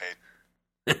don't get paid.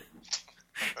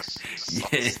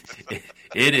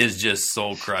 It is just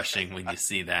soul crushing when you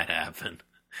see that happen.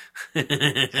 Yeah,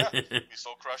 you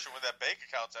soul crushing when that bank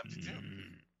account's empty too.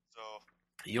 So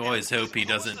you always hope he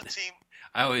doesn't. Team?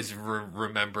 I always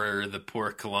remember the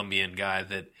poor Colombian guy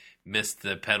that missed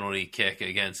the penalty kick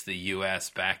against the U.S.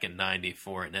 back in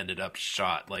 '94 and ended up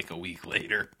shot like a week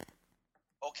later.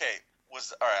 Okay, all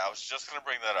right. I was just going to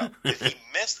bring that up. Did he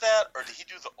miss that, or did he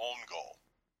do the own goal,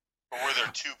 or were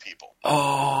there two people?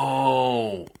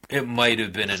 Oh, it might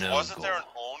have been an own goal. Wasn't there an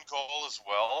own goal as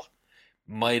well?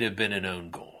 Might have been an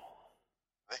own goal.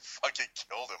 They fucking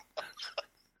killed him.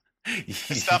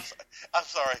 I'm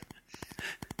sorry.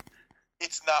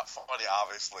 It's not funny,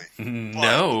 obviously.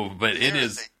 No, but it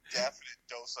is a definite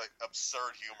dose of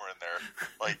absurd humor in there.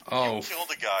 Like, you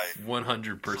killed a guy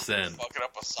 100%. Fucking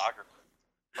up a soccer.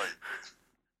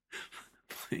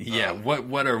 Yeah,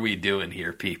 what are we doing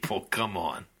here, people? Come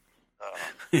on.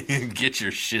 Get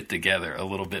your shit together a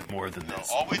little bit more than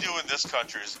this. All we do in this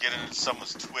country is get into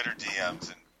someone's Twitter DMs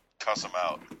and cuss them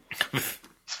out.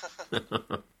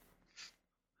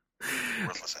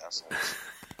 Worthless assholes.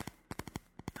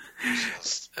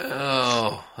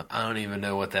 Oh, I don't even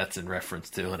know what that's in reference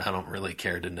to, and I don't really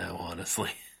care to know,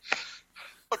 honestly.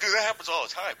 Oh, dude, that happens all the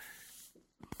time.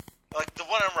 Like, the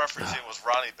one I'm referencing was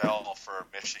Ronnie Bell for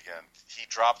Michigan. He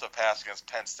dropped a pass against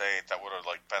Penn State that would have,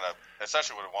 like,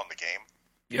 essentially would have won the game.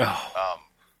 Yeah.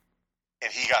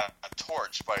 And he got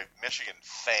torched by Michigan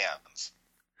fans.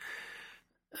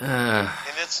 And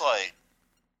it's like,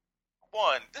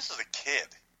 one, this is a kid.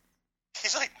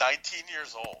 He's like 19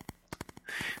 years old.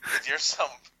 And you're some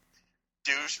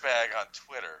douchebag on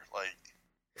Twitter. Like,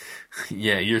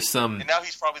 yeah, you're some... And now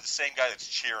he's probably the same guy that's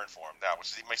cheering for him now,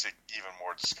 which makes it even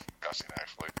more disgusting,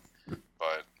 actually.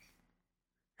 But...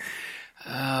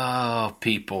 Oh,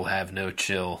 people have no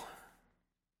chill.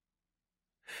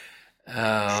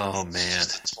 Oh, man.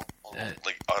 Just a total,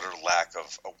 like, utter lack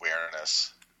of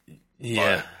awareness.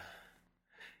 Yeah. But,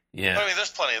 yeah. I mean,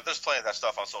 there's plenty of that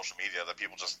stuff on social media that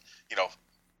people just,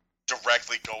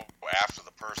 directly go after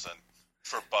the person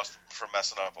for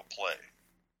messing up a play.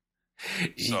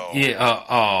 So,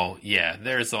 yeah. Yeah.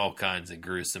 There's all kinds of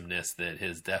gruesomeness that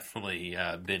has definitely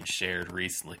been shared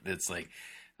recently. That's like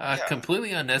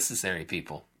completely unnecessary.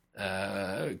 People,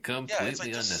 completely it's like,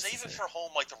 unnecessary. Just save it for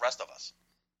home, like the rest of us.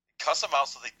 Cuss them out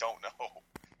so they don't know.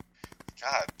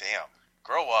 God damn,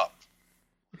 grow up.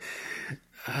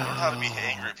 Learn how to be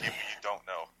angry at people you don't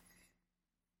know.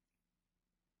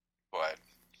 But.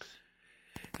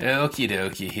 Okie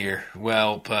dokie here.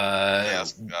 Well,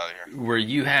 yes, out of here. Were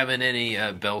you having any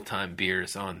Bell Time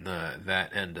beers on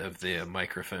that end of the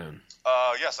microphone?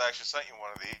 Yes, I actually sent you one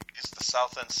of these. It's the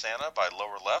South End Santa by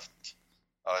Lower Left.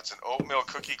 It's an oatmeal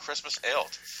cookie Christmas ale.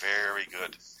 It's very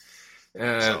good.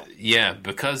 Yeah,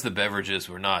 because the beverages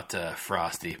were not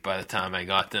frosty by the time I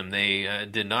got them, they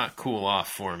did not cool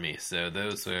off for me. So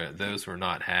those were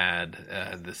not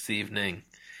had this evening.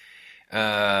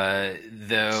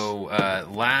 Though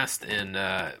last in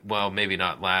maybe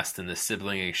not last in the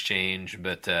sibling exchange,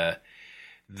 but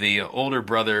the older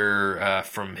brother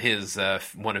from his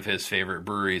one of his favorite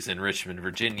breweries in Richmond,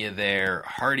 Virginia, there,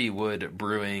 Hardywood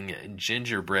Brewing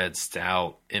Gingerbread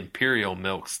Stout, Imperial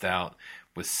Milk Stout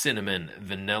with cinnamon,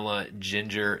 vanilla,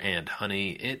 ginger, and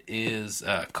honey. It is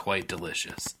quite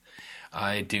delicious.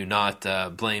 I do not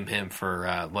blame him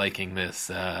for liking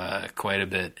this quite a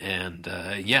bit, and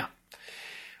yeah.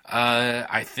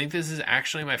 I think this is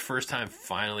actually my first time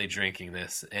finally drinking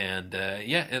this, and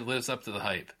yeah, it lives up to the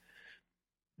hype.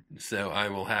 So I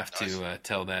will have to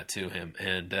tell that to him.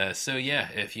 And so yeah,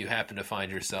 if you happen to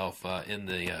find yourself in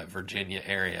the Virginia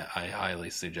area, I highly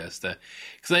suggest that,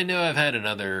 because I know I've had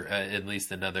at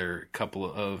least another couple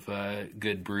of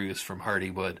good brews from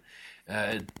Hardywood.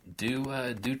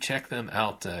 Do check them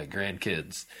out,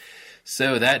 grandkids.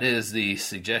 So that is the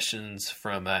suggestions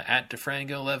from at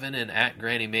DeFrango11 and at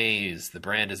Granny Mays. The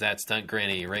brand is at Stunt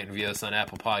Granny. Rate and review us on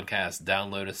Apple Podcasts.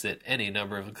 Download us at any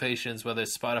number of locations, whether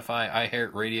it's Spotify,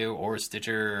 iHeartRadio, or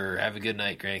Stitcher. Have a good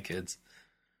night, grandkids.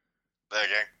 There you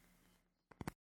go.